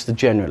 I'm just the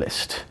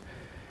generalist.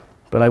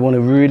 But I want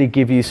to really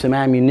give you some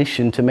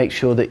ammunition to make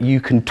sure that you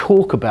can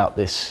talk about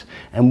this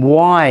and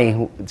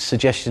why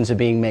suggestions are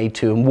being made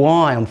to, and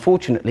why,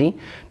 unfortunately,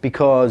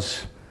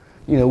 because,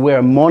 you know, we're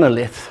a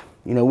monolith,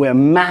 you know, we're a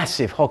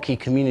massive hockey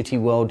community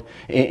world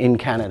in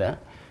Canada,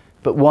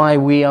 but why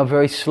we are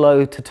very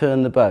slow to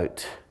turn the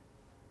boat.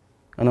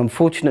 And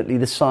unfortunately,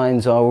 the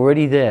signs are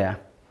already there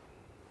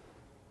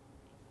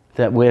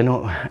that we're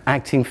not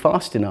acting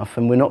fast enough,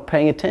 and we're not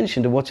paying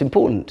attention to what's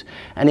important.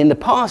 And in the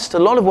past, a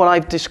lot of what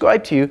I've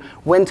described to you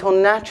went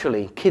on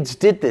naturally. Kids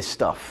did this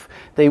stuff.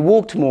 They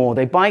walked more,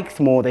 they biked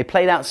more, they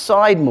played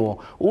outside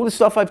more. All the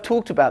stuff I've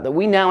talked about that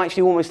we now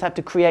actually almost have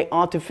to create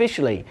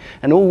artificially.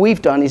 And all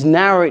we've done is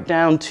narrow it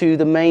down to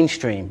the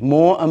mainstream,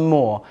 more and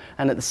more,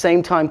 and at the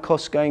same time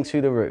costs going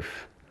through the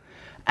roof.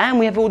 And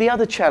we have all the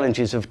other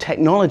challenges of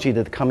technology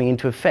that are coming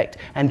into effect,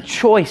 and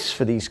choice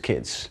for these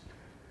kids.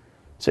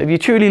 So if you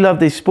truly love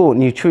this sport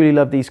and you truly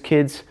love these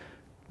kids,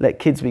 let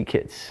kids be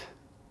kids.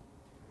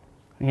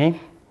 Okay?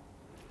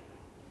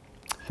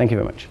 Thank you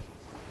very much.